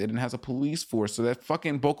protected and has a police force so that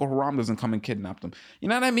fucking Boko Haram doesn't come and kidnap them. You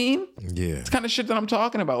know what I mean? Yeah. It's kind of shit that I'm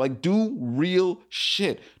talking about. Like, do real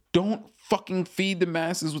shit. Don't fucking feed the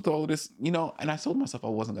masses with all of this, you know. And I told myself I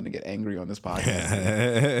wasn't going to get angry on this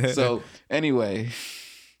podcast. So anyway,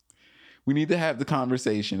 we need to have the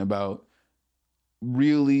conversation about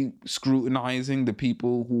really scrutinizing the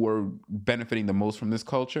people who are benefiting the most from this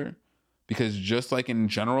culture. Because just like in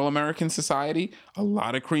general American society, a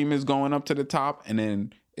lot of cream is going up to the top, and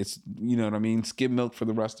then it's, you know what I mean, skim milk for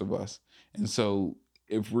the rest of us. And so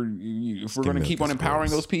if we're going to keep on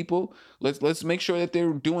empowering those people, let's make sure that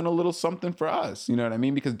they're doing a little something for us. You know what I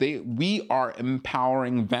mean? Because we are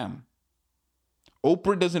empowering them.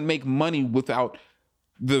 Oprah doesn't make money without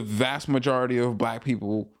the vast majority of black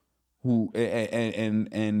people who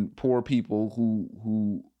and poor people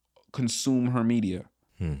who consume her media.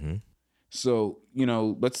 Mm-hmm. So, you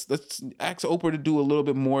know, let's ask Oprah to do a little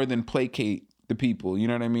bit more than placate the people, you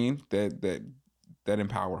know what I mean? That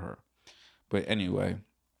empower her. But anyway,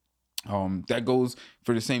 that goes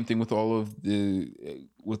for the same thing with all of the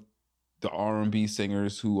R&B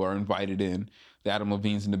singers who are invited in, the Adam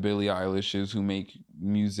Levines and the Billie Eilishes who make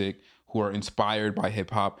music, who are inspired by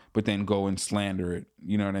hip hop, but then go and slander it.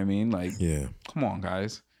 You know what I mean? Like, yeah, come on,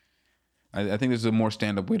 guys. I think there's a more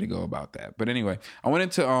stand-up way to go about that. But anyway, I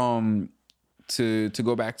wanted to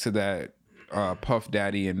go back to that Puff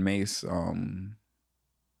Daddy and Mace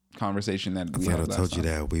conversation that we had last time. I told you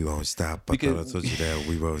that we won't stop. I told you that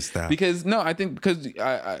we won't stop. Because no, I think because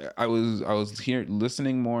I was here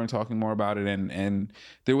listening more and talking more about it, and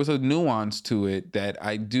there was a nuance to it that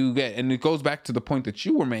I do get, and it goes back to the point that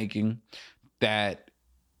you were making, that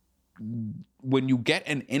when you get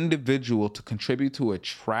an individual to contribute to a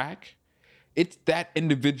track, it's that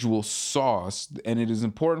individual sauce, and it is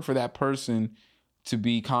important for that person to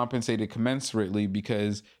be compensated commensurately,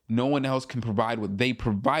 because no one else can provide what they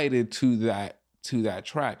provided to that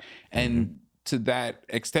track. And to that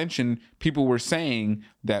extension, people were saying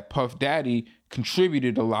that Puff Daddy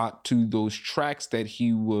contributed a lot to those tracks that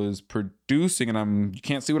he was producing, and you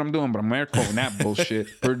can't see what I'm doing, but I'm air quoting that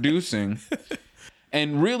bullshit, producing.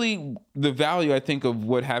 And really, the value, I think, of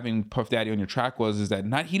what having Puff Daddy on your track is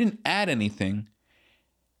that he didn't add anything.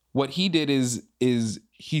 What he did is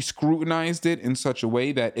he scrutinized it in such a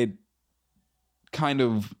way that it kind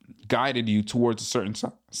of guided you towards a certain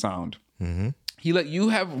sound. Mm-hmm. He let you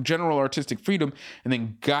have general artistic freedom and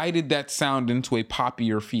then guided that sound into a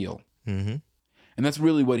poppier feel. Mm-hmm. And that's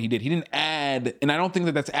really what he did. He didn't add, and I don't think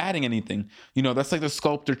that that's adding anything. You know, that's like the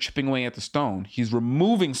sculptor chipping away at the stone. He's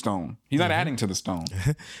removing stone. He's not adding to the stone.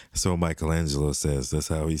 So Michelangelo says, that's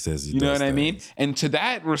how he says he does. You know what I mean? And to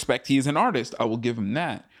that respect, he is an artist. I will give him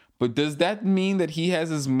that. But does that mean that he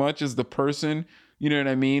has as much as the person, you know what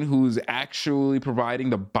I mean, who's actually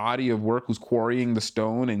providing the body of work, who's quarrying the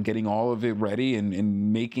stone and getting all of it ready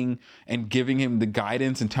and making and giving him the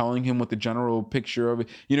guidance and telling him what the general picture of it,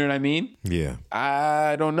 you know what I mean? Yeah.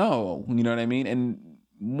 I don't know. You know what I mean? And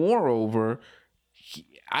moreover,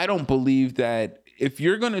 I don't believe that if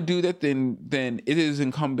you're going to do that, then it is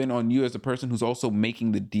incumbent on you as a person who's also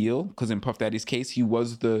making the deal. Because in Puff Daddy's case, he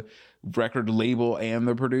was the record label and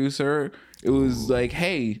the producer. It was like,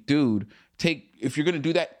 hey, dude, if you're going to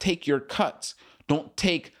do that, take your cuts. Don't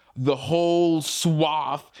take the whole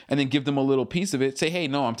swath and then give them a little piece of it. Say, hey,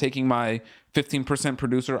 no, I'm taking my 15%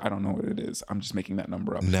 producer. I don't know what it is. I'm just making that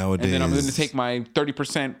number up. Nowadays. And then I'm going to take my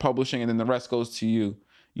 30% publishing and then the rest goes to you.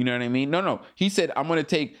 You know what I mean? No. He said, I'm going to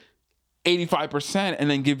take 85%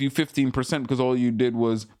 and then give you 15% because all you did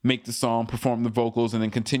was make the song, perform the vocals, and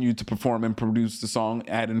then continue to perform and produce the song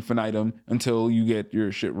ad infinitum until you get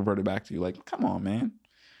your shit reverted back to you. Like, come on, man.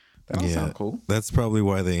 That don't sound cool. That's probably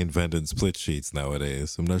why they invented split sheets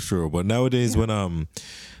nowadays. I'm not sure. But nowadays when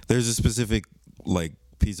there's a specific like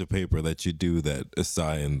piece of paper that you do that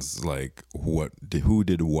assigns like who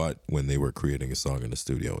did what when they were creating a song in the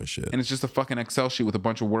studio and shit. And it's just a fucking Excel sheet with a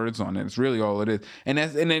bunch of words on it. It's really all it is. And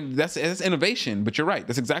that's innovation. But you're right.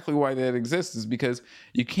 That's exactly why that exists, is because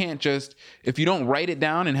you can't just, if you don't write it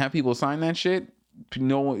down and have people sign that shit,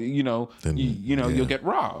 you'll get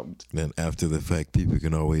robbed. Then after the fact, people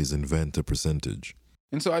can always invent a percentage.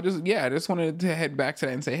 And so I just wanted to head back to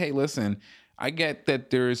that and say, hey, listen, I get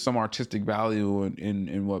that there is some artistic value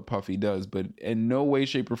in what Puffy does, but in no way,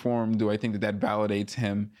 shape, or form do I think that validates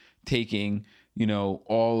him taking,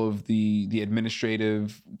 all of the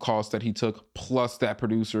administrative costs that he took plus that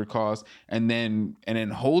producer cost, and then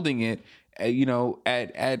holding it, at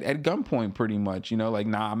gunpoint, pretty much. Like,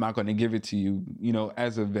 nah, I'm not going to give it to you.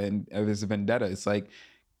 As a vendetta. It's like,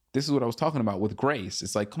 this is what I was talking about with grace.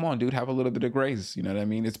 It's like, come on, dude, have a little bit of grace. You know what I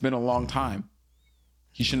mean? It's been a long time.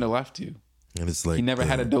 He shouldn't have left you. And it's like, he never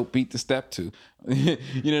had a dope beat to step to. You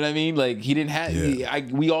know what I mean? Like, he didn't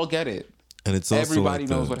have. We all get it. And it's also everybody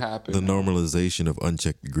knows what happened. The normalization of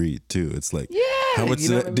unchecked greed too. It's like, how much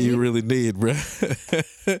do you really need, bro?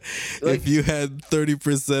 If you had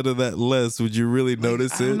 30% of that less, would you really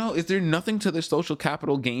notice it? I don't know. Is there nothing to the social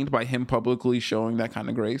capital gained by him publicly showing that kind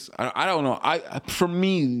of grace? I don't know. For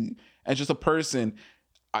me, as just a person,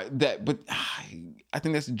 I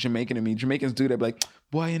think that's Jamaican to me. Jamaicans do that, like,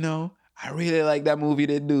 boy, I really like that movie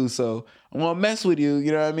they do, so I want to mess with you.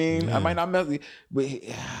 You know what I mean? Yeah. I might not mess with you, but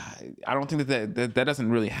I don't think that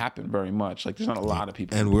doesn't really happen very much. Like, there's not a lot of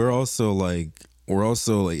people. And we're also like,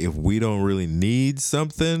 if we don't really need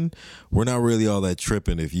something, we're not really all that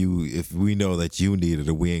tripping. If we know that you need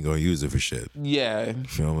it, we ain't gonna use it for shit. Yeah. You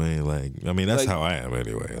feel me? Like, I mean, that's how I am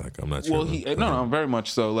anyway. Like, I'm not. Well, no, very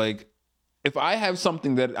much so. Like, if I have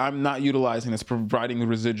something that I'm not utilizing that's providing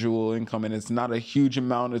residual income and it's not a huge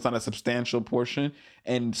amount, it's not a substantial portion,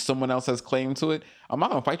 and someone else has claim to it, I'm not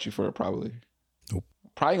going to fight you for it, probably. Nope.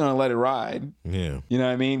 Probably going to let it ride. Yeah. You know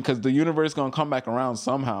what I mean? Because the universe is going to come back around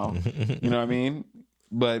somehow. You know what I mean?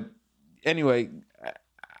 But anyway,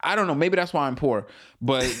 I don't know. Maybe that's why I'm poor.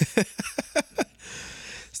 But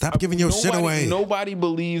stop giving your shit away. Nobody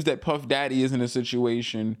believes that Puff Daddy is in a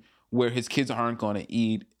situation where his kids aren't going to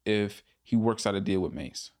eat if he works out a deal with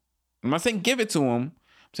Mace. I'm not saying give it to him.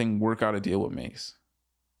 I'm saying work out a deal with Mace.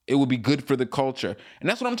 It would be good for the culture. And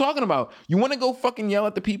that's what I'm talking about. You want to go fucking yell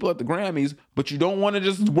at the people at the Grammys, but you don't want to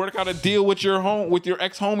just work out a deal with your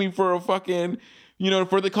ex-homie for a fucking,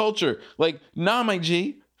 for the culture. Like, nah, my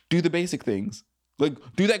G, do the basic things. Like,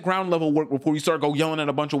 do that ground level work before you start yelling at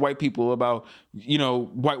a bunch of white people about,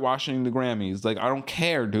 whitewashing the Grammys. Like, I don't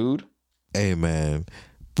care, dude. Hey, man,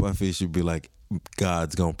 Puffy should be like,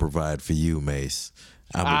 God's gonna provide for you, Mace.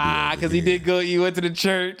 Because he did go. You went to the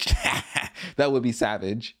church. That would be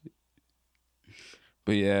savage.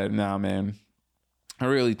 But yeah, nah, man. I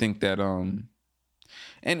really think that and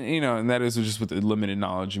that is just with the limited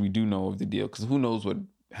knowledge we do know of the deal, because who knows what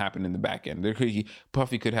happened in the back end.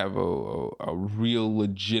 Puffy could have a real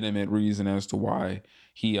legitimate reason as to why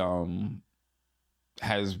he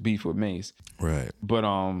has beef with Mace. Right. But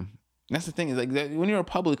that's the thing, is like that when you're a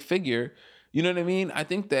public figure. You know what I mean? I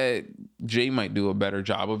think that Jay might do a better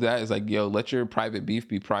job of that. It's like, yo, let your private beef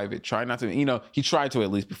be private. Try not to, he tried to,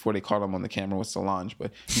 at least before they caught him on the camera with Solange,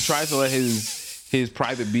 but he tries to let his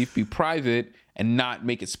private beef be private and not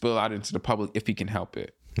make it spill out into the public if he can help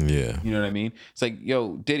it. Yeah. You know what I mean? It's like,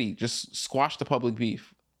 yo, Diddy, just squash the public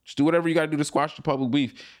beef. Just do whatever you got to do to squash the public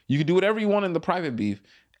beef. You can do whatever you want in the private beef.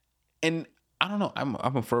 And I don't know, I'm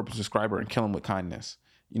a firm subscriber and kill him with kindness.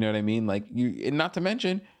 You know what I mean? Like, and not to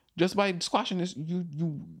mention, just by squashing this,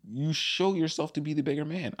 you show yourself to be the bigger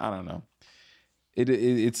man. I don't know.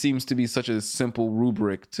 It seems to be such a simple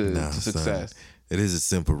rubric to success. Son, it is a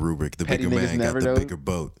simple rubric. The petty bigger man got the bigger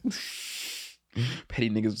boat. Petty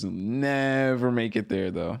niggas will never make it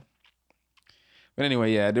there, though. But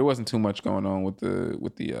anyway, yeah, there wasn't too much going on with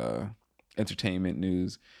the entertainment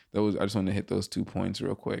news. I just wanted to hit those 2 points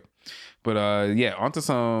real quick. But yeah, onto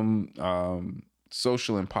some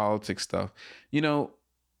social and politics stuff.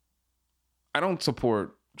 I don't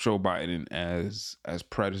support Joe Biden as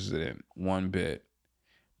president one bit.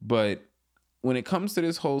 But when it comes to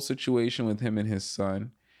this whole situation with him and his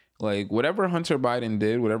son, like, whatever Hunter Biden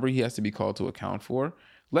did, whatever he has to be called to account for,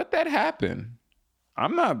 let that happen.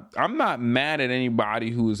 I'm not mad at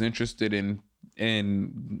anybody who is interested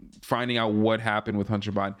in finding out what happened with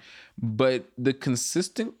Hunter Biden. But the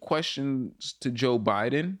consistent questions to Joe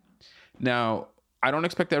Biden, now, I don't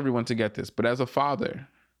expect everyone to get this, but as a father,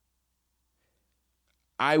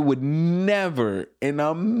 I would never in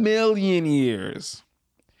a million years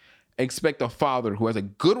expect a father who has a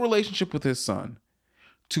good relationship with his son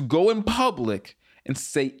to go in public and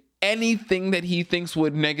say anything that he thinks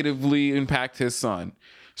would negatively impact his son.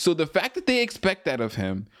 So the fact that they expect that of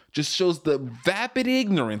him just shows the vapid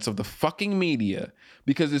ignorance of the fucking media,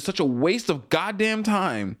 because it's such a waste of goddamn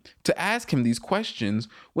time to ask him these questions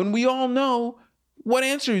when we all know what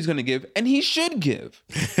answer he's going to give, and he should give.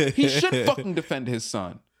 He should fucking defend his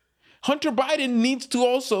son. Hunter Biden needs to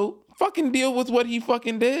also fucking deal with what he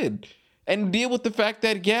fucking did. And deal with the fact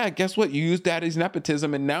that, yeah, guess what? You used daddy's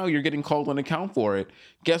nepotism and now you're getting called on account for it.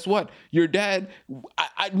 Guess what? Your dad,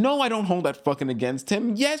 I don't hold that fucking against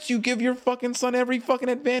him. Yes, you give your fucking son every fucking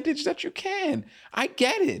advantage that you can. I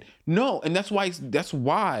get it. No, and that's why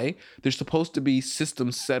there's supposed to be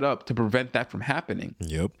systems set up to prevent that from happening.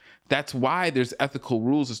 Yep. That's why there's ethical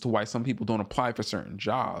rules as to why some people don't apply for certain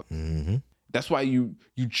jobs. Mm-hmm. That's why you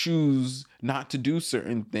choose not to do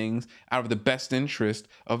certain things out of the best interest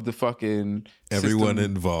of the fucking everyone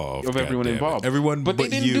involved. Of everyone involved. Everyone but they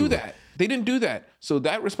didn't you. do that. They didn't do that. So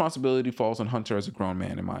that responsibility falls on Hunter as a grown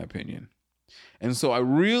man, in my opinion. And so I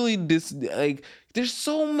really there's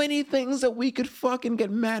so many things that we could fucking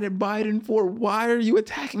get mad at Biden for. Why are you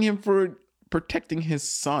attacking him for protecting his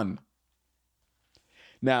son?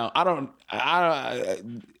 Now, I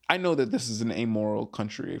know that this is an amoral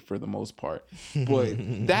country for the most part, but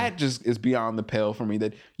that just is beyond the pale for me,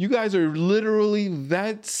 that you guys are literally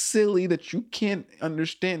that silly that you can't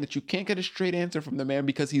understand, that you can't get a straight answer from the man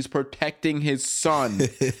because he's protecting his son.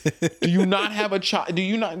 Do you not have a child? Do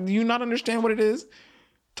you not understand what it is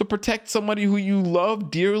to protect somebody who you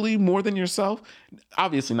love dearly more than yourself?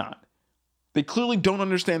 Obviously not. They clearly don't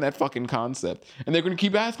understand that fucking concept. And they're going to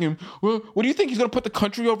keep asking him, well, what do you think? He's going to put the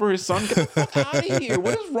country over his son? Get the fuck out of here.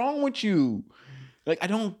 What is wrong with you? Like, I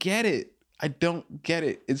don't get it.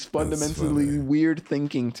 It's fundamentally weird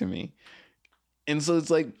thinking to me. And so it's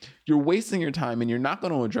like, you're wasting your time and you're not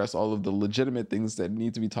going to address all of the legitimate things that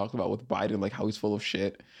need to be talked about with Biden, like how he's full of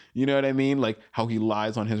shit. You know what I mean? Like how he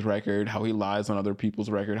lies on his record, how he lies on other people's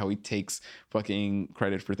record, how he takes fucking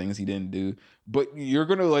credit for things he didn't do. But you're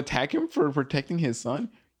going to attack him for protecting his son?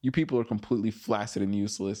 You people are completely flaccid and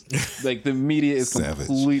useless. Like the media is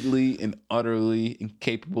completely and utterly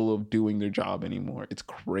incapable of doing their job anymore. It's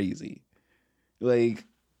crazy. Like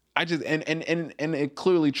I just, and it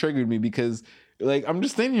clearly triggered me because like, I'm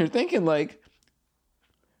just sitting here thinking, like,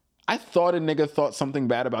 I thought a nigga thought something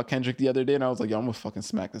bad about Kendrick the other day, and I was like, yo, I'm gonna fucking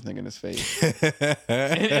smack this nigga in his face.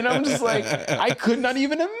 and I'm just like, I could not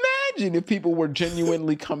even imagine if people were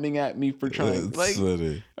genuinely coming at me for trying. Like,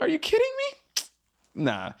 are you kidding me?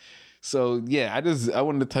 Nah. So, yeah, I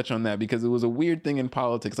wanted to touch on that because it was a weird thing in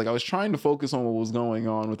politics. Like, I was trying to focus on what was going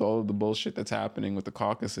on with all of the bullshit that's happening with the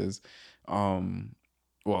caucuses.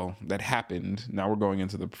 Well, that happened. Now we're going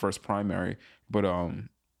into the first primary. But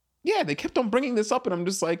yeah, they kept on bringing this up, and I'm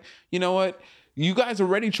just like, you know what? You guys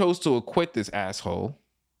already chose to acquit this asshole.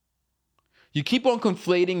 You keep on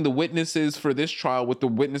conflating the witnesses for this trial with the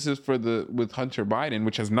witnesses with Hunter Biden,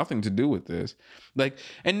 which has nothing to do with this. Like,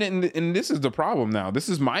 and this is the problem now. This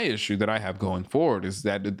is my issue that I have going forward, is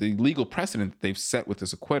that the legal precedent that they've set with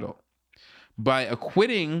this acquittal. By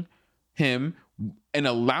acquitting him and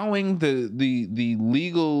allowing the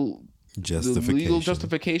legal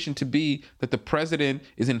justification to be that the president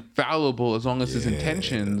is infallible as long as his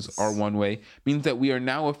intentions are one way, means that we are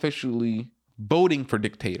now officially voting for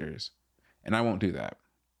dictators. And I won't do that.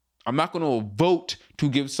 I'm not going to vote to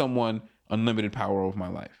give someone unlimited power over my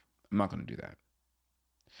life. I'm not going to do that.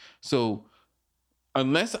 So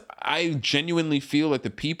unless I genuinely feel that the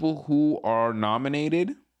people who are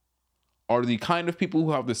nominated are the kind of people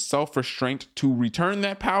who have the self-restraint to return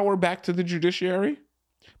that power back to the judiciary,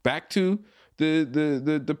 back to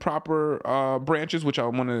the proper branches, which I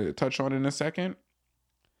want to touch on in a second,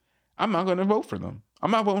 I'm not going to vote for them. I'm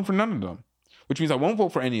not voting for none of them, which means I won't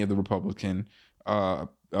vote for any of the Republican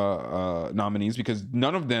nominees, because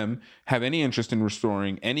none of them have any interest in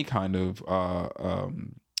restoring any kind of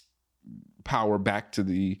power back to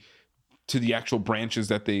the actual branches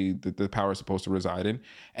that the power is supposed to reside in.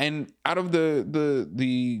 And out of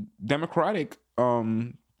the Democratic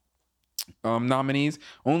nominees,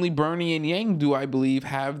 only Bernie and Yang do I believe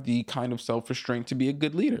have the kind of self-restraint to be a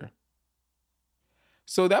good leader.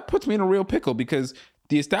 So that puts me in a real pickle, because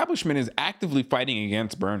the establishment is actively fighting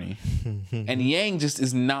against Bernie and Yang just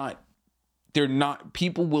is not. They're not,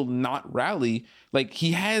 people will not rally. Like,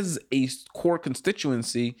 he has a core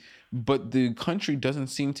constituency, but the country doesn't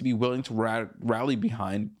seem to be willing to rally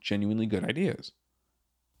behind genuinely good ideas.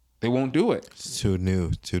 They won't do it. It's too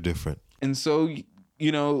new, too different. And so,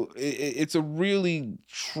 you know, it's a really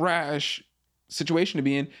trash situation to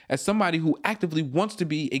be in as somebody who actively wants to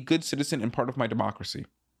be a good citizen and part of my democracy.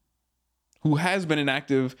 who has been an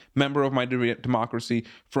active member of my democracy,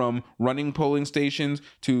 from running polling stations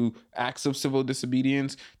to acts of civil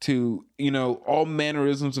disobedience to, all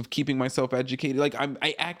mannerisms of keeping myself educated. Like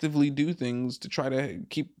I actively do things to try to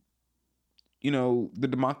keep, the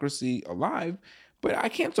democracy alive. But I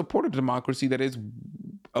can't support a democracy that is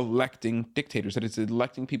electing dictators, that is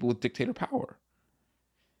electing people with dictator power.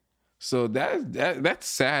 So that's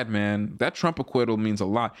sad, man. That Trump acquittal means a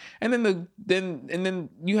lot. And then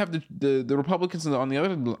you have the Republicans on the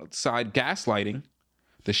other side gaslighting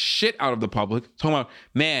the shit out of the public, talking about,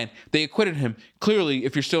 man, they acquitted him. Clearly,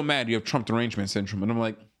 if you're still mad, you have Trump derangement syndrome. And I'm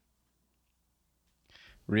like,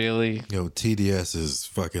 really? Yo, TDS is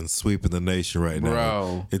fucking sweeping the nation right now.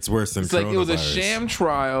 Bro. It's worse than It's coronavirus. like it was a sham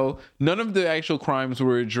trial. None of the actual crimes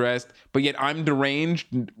were addressed, but yet I'm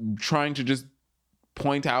deranged trying to just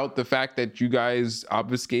point out the fact that you guys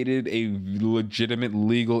obfuscated a legitimate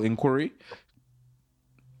legal inquiry.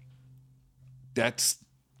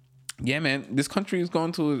 Yeah, man, this country is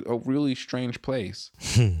going to a really strange place.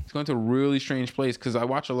 It's going to a really strange place because I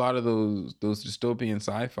watch a lot of those dystopian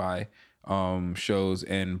sci-fi shows,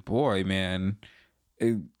 and boy, man,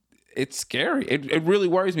 it's scary. It really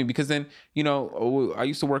worries me because then, I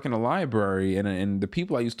used to work in a library, and the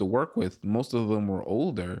people I used to work with, most of them were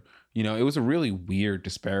older. It was a really weird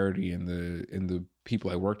disparity in the people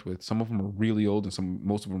I worked with. Some of them were really old and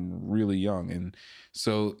most of them were really young. And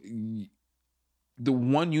so the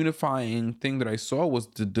one unifying thing that I saw was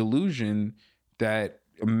the delusion that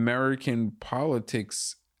American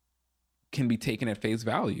politics can be taken at face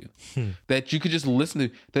value. That you could just listen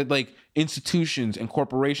to, that like institutions and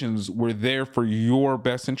corporations were there for your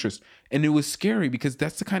best interest. And it was scary because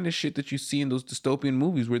that's the kind of shit that you see in those dystopian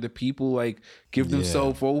movies where the people like give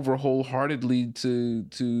themselves over wholeheartedly to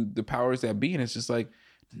the powers that be. And it's just like,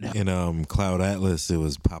 no. In Cloud Atlas, it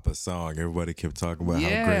was Papa Song. Everybody kept talking about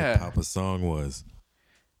how great Papa Song was.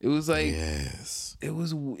 It was like, yes,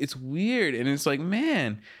 it's weird. And it's like,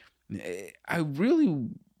 man, I really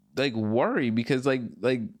like worry because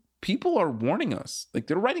like people are warning us. Like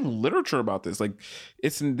they're writing literature about this. Like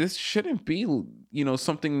this shouldn't be,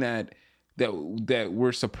 something that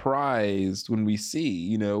we're surprised when we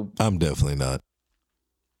see, I'm definitely not.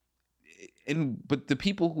 But the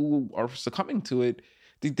people who are succumbing to it,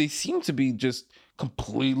 they seem to be just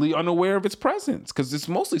completely unaware of its presence because it's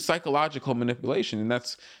mostly psychological manipulation. And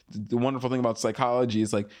that's the wonderful thing about psychology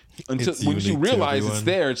is like, until once you realize it's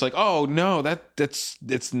there, it's like, oh no,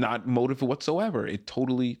 that's not motive whatsoever. It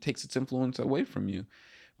totally takes its influence away from you.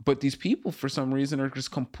 But these people for some reason are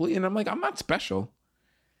just complete. And I'm like, I'm not special.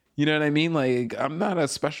 You know what I mean? Like, I'm not a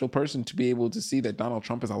special person to be able to see that Donald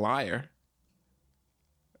Trump is a liar.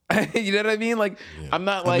 You know what I mean? Like, yeah. I'm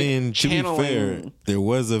not like channeling. To be fair, there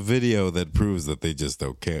was a video that proves that they just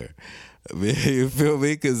don't care. You feel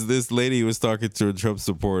me? Because this lady was talking to a Trump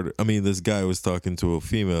supporter. This guy was talking to a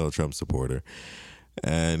female Trump supporter.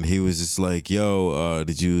 And he was just like, yo,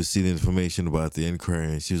 did you see the information about the inquiry?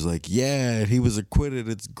 And she was like, yeah, he was acquitted.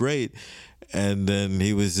 It's great. And then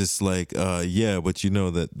he was just like, yeah, but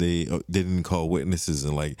that they didn't call witnesses.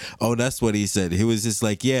 And like, oh, that's what he said. He was just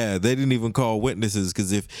like, yeah, they didn't even call witnesses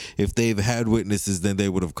because if they've had witnesses, then they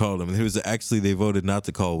would have called them. And he was actually, they voted not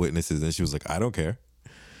to call witnesses. And she was like, I don't care.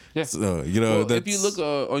 Yeah. So, if you look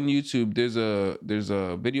on YouTube, there's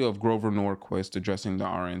a video of Grover Norquist addressing the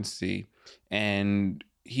RNC. And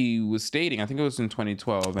he was stating, I think it was in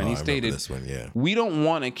 2012, and he stated, this one, yeah. We don't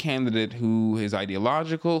want a candidate who is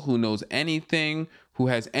ideological, who knows anything, who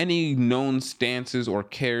has any known stances or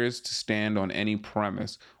cares to stand on any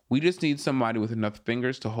premise. We just need somebody with enough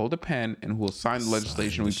fingers to hold a pen and who will sign the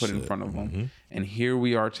legislation we put in front of them. Mm-hmm. And here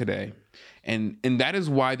we are today. And that is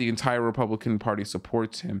why the entire Republican Party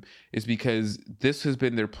supports him, is because this has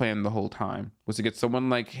been their plan the whole time, was to get someone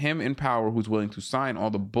like him in power who's willing to sign all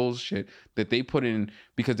the bullshit that they put in,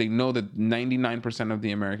 because they know that 99% of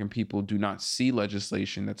the American people do not see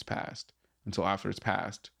legislation that's passed until after it's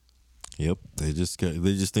passed. Yep, they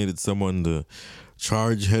just needed someone to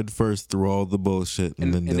charge headfirst through all the bullshit,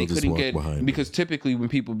 and then they'll just walk behind. Because typically when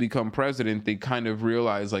people become president, they kind of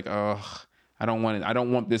realize like, I don't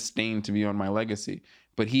want this stain to be on my legacy.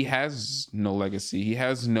 But he has no legacy.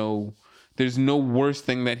 There's no worse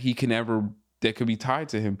thing that could be tied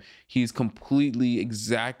to him. He's completely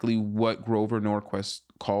exactly what Grover Norquist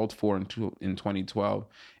called for in 2012.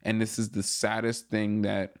 And this is the saddest thing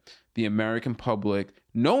that the American public,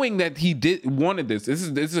 knowing that he wanted this. This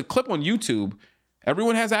is a clip on YouTube.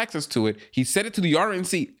 Everyone has access to it. He said it to the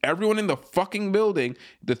RNC. Everyone in the fucking building,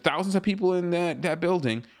 the thousands of people in that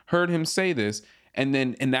building heard him say this. and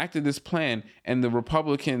then enacted this plan, and the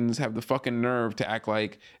Republicans have the fucking nerve to act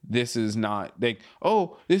like this is not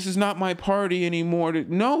this is not my party anymore.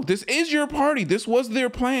 No, this is your party. This was their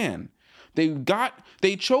plan.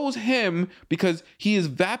 They chose him because he is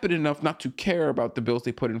vapid enough not to care about the bills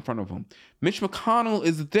they put in front of him. Mitch McConnell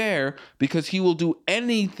is there because he will do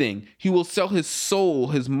anything. He will sell his soul,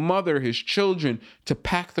 his mother, his children to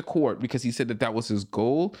pack the court, because he said that was his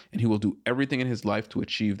goal, and he will do everything in his life to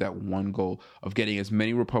achieve that one goal of getting as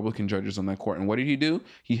many Republican judges on that court. And what did he do?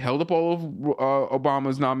 He held up all of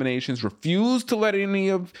Obama's nominations, refused to let any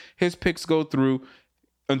of his picks go through,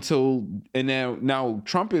 now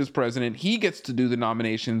Trump is president. He gets to do the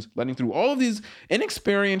nominations, letting through all of these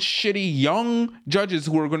inexperienced, shitty, young judges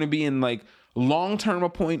who are going to be in like long-term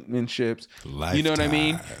appointmentships. Lifetime. You know what I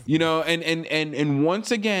mean? You know, and once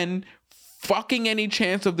again, fucking any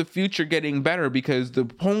chance of the future getting better, because the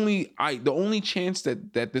only chance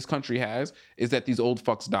that this country has is that these old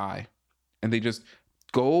fucks die, and they just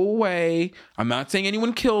go away. I'm not saying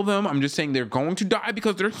anyone kill them. I'm just saying they're going to die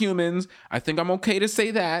because they're humans. I think I'm okay to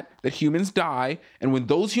say that humans die. And when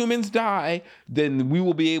those humans die, then we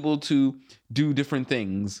will be able to do different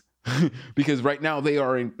things. Because right now they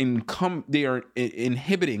are inhibiting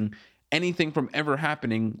anything from ever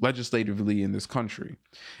happening legislatively in this country.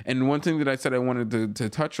 And one thing that I said I wanted to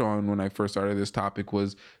touch on when I first started this topic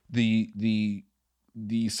was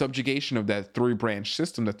the subjugation of that 3-branch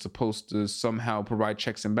system that's supposed to somehow provide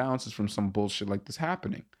checks and balances from some bullshit like this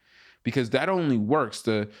happening. Because that only works,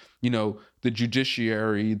 the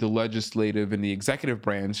judiciary, the legislative, and the executive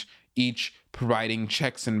branch, each providing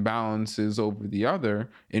checks and balances over the other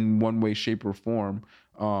in one way, shape, or form,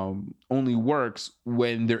 only works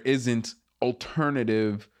when there isn't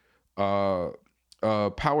alternative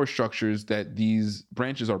power structures that these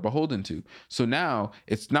branches are beholden to. So now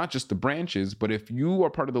it's not just the branches, but if you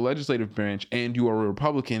are part of the legislative branch and you are a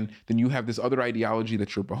Republican, then you have this other ideology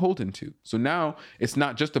that you're beholden to. So now it's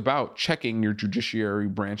not just about checking your judiciary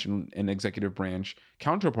branch and executive branch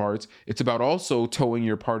counterparts. It's about also towing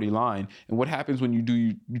your party line. And what happens when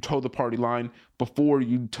you toe the party line before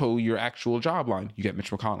you toe your actual job line? You get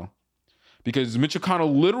Mitch McConnell. Because Mitch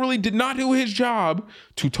McConnell literally did not do his job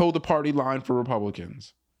to toe the party line for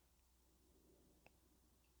Republicans.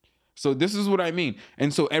 So this is what I mean.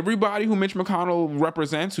 And so everybody who Mitch McConnell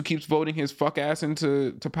represents, who keeps voting his fuck ass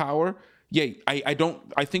into power,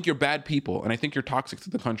 I think you're bad people, and I think you're toxic to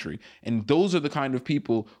the country. And those are the kind of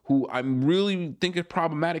people who I'm really think it's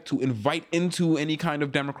problematic to invite into any kind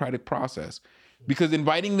of democratic process. Because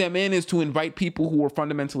inviting them in is to invite people who are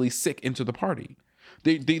fundamentally sick into the party.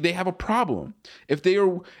 They have a problem. If they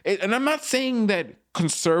are, and I'm not saying that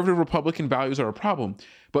conservative Republican values are a problem,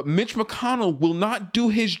 but Mitch McConnell will not do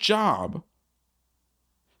his job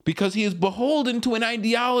because he is beholden to an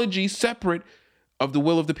ideology separate of the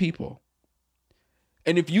will of the people.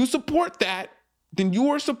 And if you support that, then you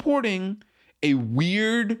are supporting a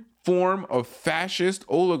weird form of fascist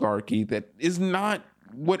oligarchy that is not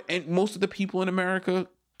what most of the people in America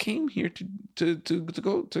came here to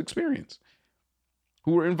experience,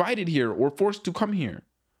 who were invited here or forced to come here.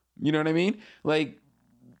 You know what I mean? Like,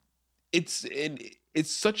 it's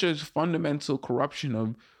such a fundamental corruption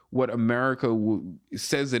of what America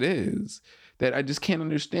says it is that I just can't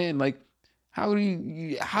understand. Like, how do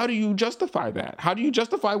you justify that? How do you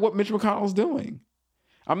justify what Mitch McConnell's doing?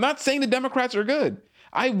 I'm not saying the Democrats are good.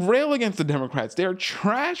 I rail against the Democrats. They are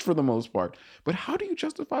trash for the most part. But how do you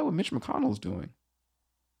justify what Mitch McConnell's doing?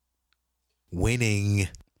 Winning.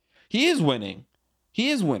 He is winning. He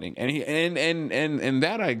is winning. And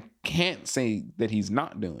that I can't say that he's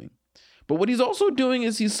not doing. But what he's also doing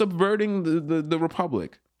is he's subverting the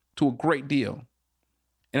republic to a great deal.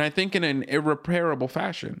 And I think in an irreparable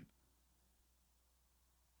fashion.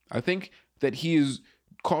 I think that he is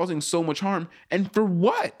causing so much harm. And for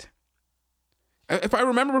what? If I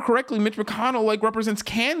remember correctly, Mitch McConnell represents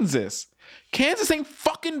Kansas. Kansas ain't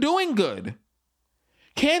fucking doing good.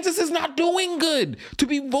 Kansas is not doing good to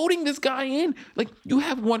be voting this guy in. Like, you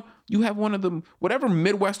have one of them, whatever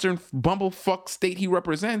Midwestern bumblefuck state he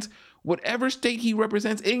represents, whatever state he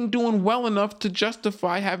represents ain't doing well enough to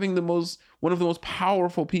justify having one of the most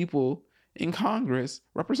powerful people in Congress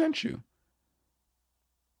represent you.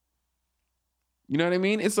 You know what I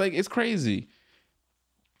mean? It's like, it's crazy.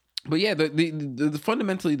 But yeah, the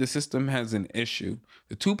fundamentally the system has an issue.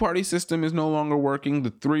 The 2-party system is no longer working.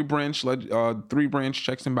 The 3-branch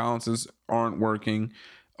checks and balances aren't working.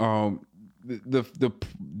 The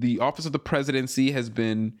office of the presidency has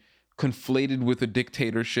been conflated with a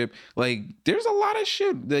dictatorship. Like, there's a lot of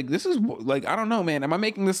shit. Like, this is like, I don't know, man. Am I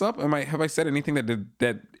making this up? Have I said anything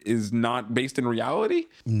that is not based in reality?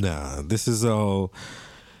 Nah, this is all.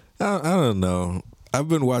 I don't know. I've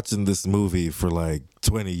been watching this movie for like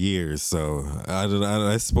 20 years, so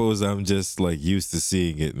I suppose I'm just like used to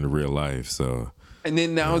seeing it in real life. So. And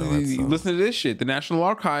then now, listen to this shit. The National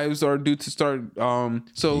Archives are due to start.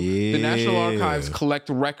 The National Archives collect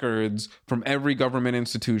records from every government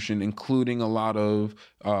institution, including a lot of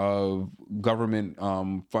government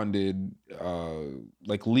funded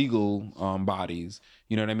like legal bodies.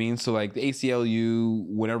 You know what I mean? So like the ACLU,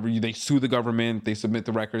 whenever they sue the government, they submit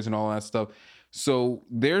the records and all that stuff. So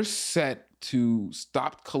they're set to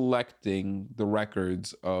stop collecting the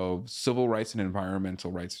records of civil rights and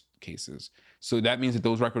environmental rights cases. So that means that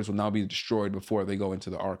those records will now be destroyed before they go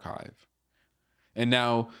into the archive. And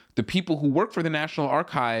now the people who work for the National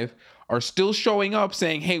Archive are still showing up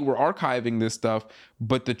saying, hey, we're archiving this stuff.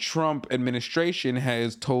 But the Trump administration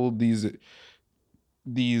has told these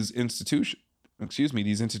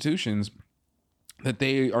institutions that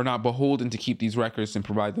they are not beholden to keep these records and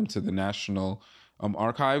provide them to the National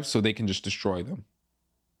Archives, so they can just destroy them.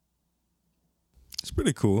 It's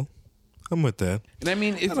pretty cool. I'm with that. And I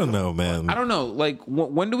mean, I don't know, man. I don't know. Like,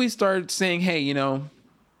 when do we start saying, hey, you know,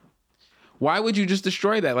 why would you just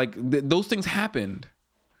destroy that? Like, those things happened.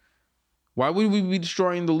 Why would we be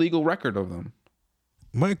destroying the legal record of them?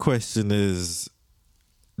 My question is,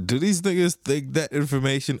 do these niggas think that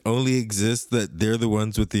information only exists that they're the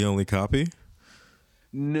ones with the only copy?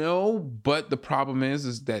 No, but the problem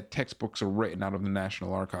is that textbooks are written out of the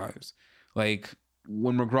National Archives. Like,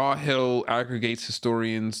 when McGraw-Hill aggregates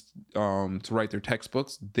historians to write their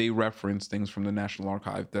textbooks, they reference things from the National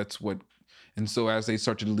Archive. And so as they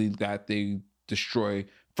start to delete that, they destroy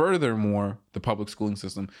furthermore the public schooling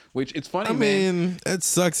system, which it's funny, I mean, it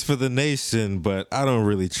sucks for the nation, but I don't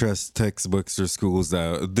really trust textbooks or schools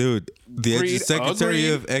out. Dude, the Secretary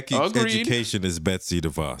of Education is Betsy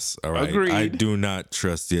DeVos, all right? Agreed. I do not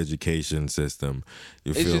trust the education system.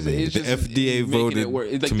 You feel me? The FDA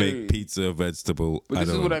voted to make pizza a vegetable. But this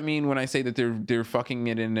is what I mean when I say that they're fucking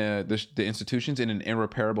it in the institutions in an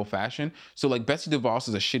irreparable fashion. So like Betsy DeVos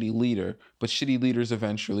is a shitty leader, but shitty leaders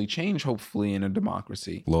eventually change, hopefully, in a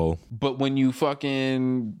democracy. Lol. But when you gut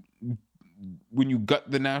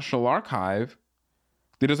the National Archive,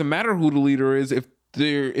 it doesn't matter who the leader is if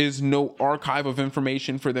there is no archive of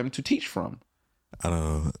information for them to teach from. I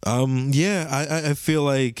don't know. Yeah, I feel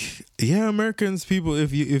like, yeah, Americans, people,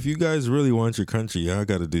 if you guys really want your country, y'all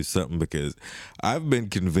got to do something, because I've been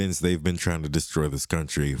convinced they've been trying to destroy this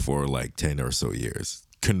country for like 10 or so years.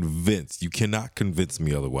 Convinced. You cannot convince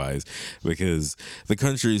me otherwise, because the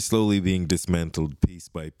country is slowly being dismantled piece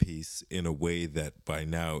by piece in a way that by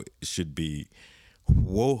now should be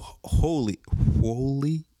wholly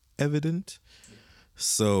evident.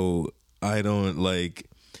 So I don't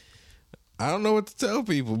know what to tell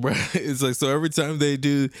people, bro. It's like, so every time they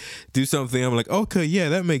do something, I'm like, okay, yeah,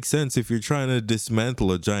 that makes sense. If you're trying to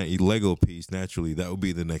dismantle a giant Lego piece, naturally that would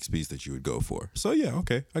be the next piece that you would go for. So yeah,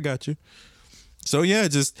 okay, I got you. So yeah,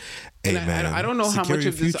 just man, I don't know how much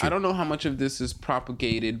of this. I don't know how much of this is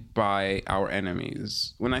propagated by our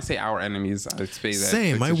enemies. When I say our enemies, I say that.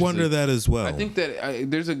 Same. I wonder that as well. I think that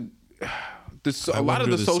there's a lot of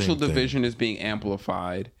the social division is being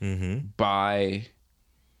amplified by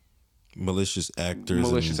malicious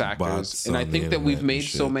actors, and I think that we've made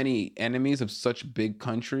so many enemies of such big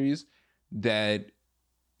countries that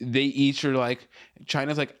they each are like,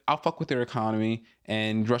 China's like, I'll fuck with their economy,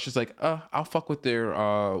 and Russia's like, I'll fuck with their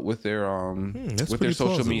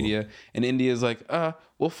social media, and India's like,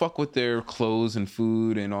 we'll fuck with their clothes and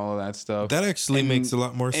food and all of that stuff. That actually makes a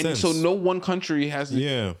lot more sense. So no one country has,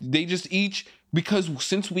 they just each, because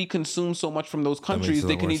since we consume so much from those countries,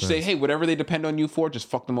 they can each say, hey, whatever they depend on you for, just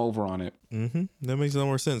fuck them over on it. That makes a lot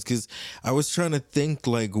more sense, because I was trying to think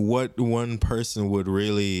like what one person would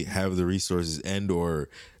really have the resources and or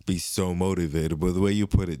be so motivated, but the way you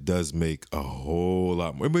put it does make a whole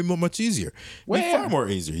lot more. It'd be much easier. Far more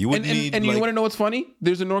easier. You wouldn't need. And you want to know what's funny?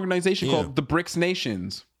 There's an organization called the BRICS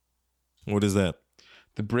Nations. What is that?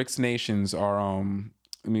 The BRICS Nations are let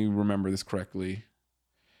me remember this correctly.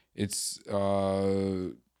 It's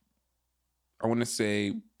I want to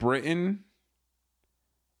say Britain,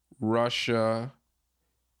 Russia,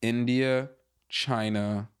 India,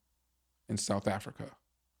 China, and South Africa.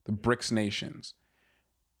 The BRICS Nations.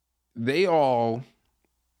 They all,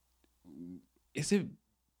 is it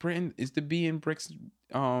Britain? Is the B in BRICS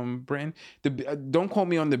Britain? Don't quote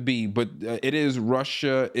me on the B, but it is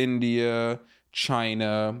Russia, India,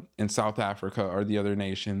 China, and South Africa are the other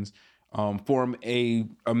nations. Form a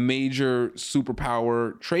major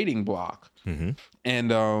superpower trading bloc.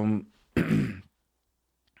 And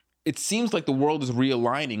it seems like the world is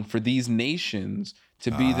realigning for these nations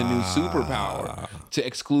to be the new superpower, to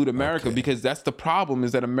exclude America, because that's the problem,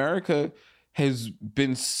 is that America has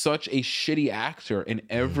been such a shitty actor in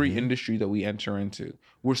every industry that we enter into.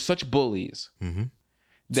 We're such bullies.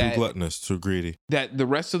 Too gluttonous, too greedy. That the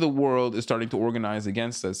rest of the world is starting to organize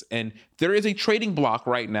against us. And there is a trading bloc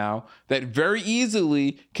right now that very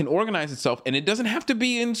easily can organize itself. And it doesn't have to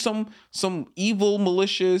be in some evil,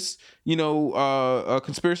 malicious,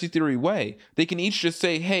 conspiracy theory way. They can each just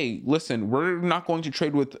say, hey, listen, we're not going to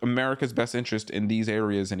trade with America's best interest in these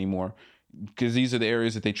areas anymore, because these are the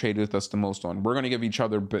areas that they trade with us the most on. We're going to give each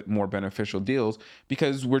other a bit more beneficial deals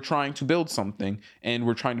because we're trying to build something and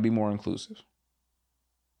we're trying to be more inclusive.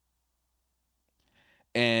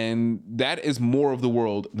 And that is more of the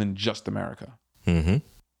world than just America.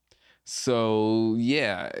 So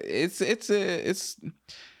yeah, it's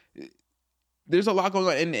there's a lot going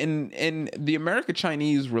on, and the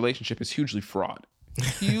America-Chinese relationship is hugely fraught.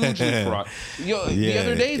 Hugely fraught. The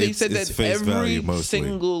other day they said that every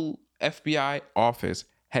single FBI office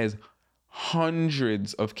has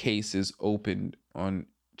hundreds of cases opened on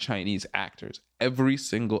Chinese actors. Every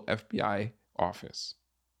single FBI office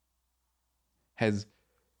has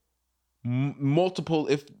multiple,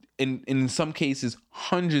 if in some cases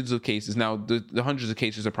hundreds of cases. Now the hundreds of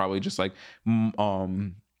cases are probably just like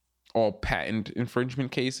all patent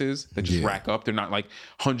infringement cases that just rack up. They're not like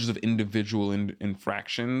hundreds of individual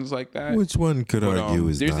infractions like that. Which one could argue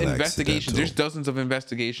is there's not investigations. accidental. There's dozens of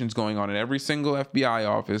investigations going on in every single FBI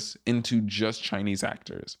office into just Chinese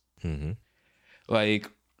actors. Like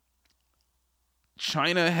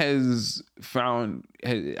China has found,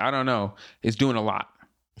 I don't know, is doing a lot.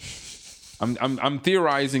 I'm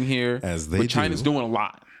theorizing here, but China's doing a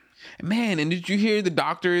lot. Man, and did you hear the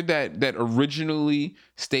doctor that originally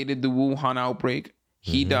stated the Wuhan outbreak?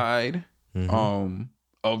 He died of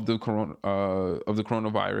the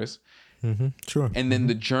coronavirus. Sure. And then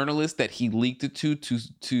the journalist that he leaked it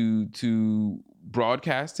to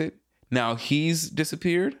broadcast it, now he's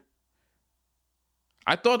disappeared.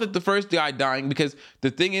 I thought that the first guy dying, because the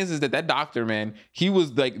thing is that doctor, man, he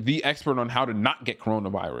was like the expert on how to not get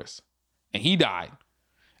coronavirus, and he died.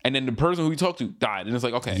 And then the person who he talked to died, and it's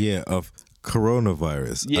like, okay, yeah, of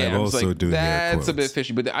coronavirus. Yeah, I'm also like, doing that's a bit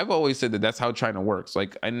fishy. But I've always said that that's how China works.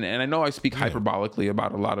 Like, and I know I speak hyperbolically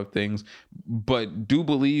about a lot of things, but do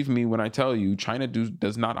believe me when I tell you, China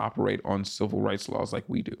does not operate on civil rights laws like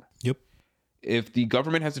we do. Yep. If the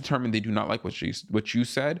government has determined they do not like what you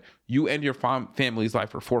said, you and your family's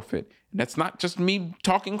life are forfeit. And that's not just me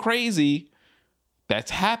talking crazy.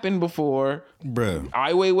 That's happened before. Bruh.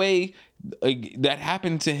 Ai Weiwei, that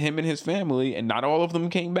happened to him and his family, and not all of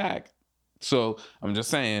them came back. So I'm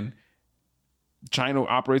just saying, China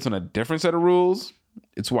operates on a different set of rules.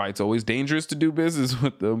 It's why it's always dangerous to do business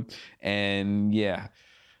with them. And yeah,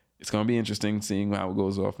 it's going to be interesting seeing how it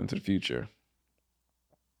goes off into the future.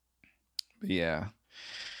 But yeah,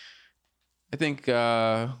 I think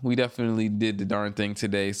we definitely did the darn thing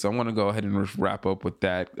today. So I want to go ahead and wrap up with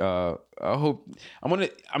that. I'm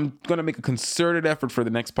gonna make a concerted effort for the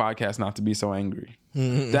next podcast not to be so angry.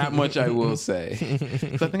 That much I will say.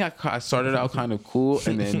 So I think I started out kind of cool,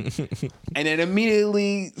 and then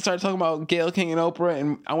immediately started talking about Gayle King and Oprah,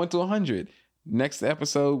 and I went to 100. Next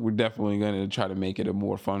episode, we're definitely gonna try to make it a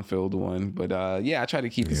more fun-filled one. But yeah, I try to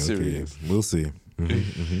keep it serious. We'll see.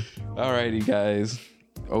 Alrighty, guys.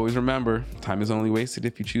 Always remember, time is only wasted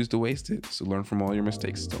if you choose to waste it. So learn from all your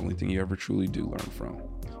mistakes. It's the only thing you ever truly do learn from.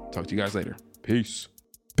 Talk to you guys later. Peace.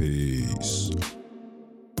 Peace.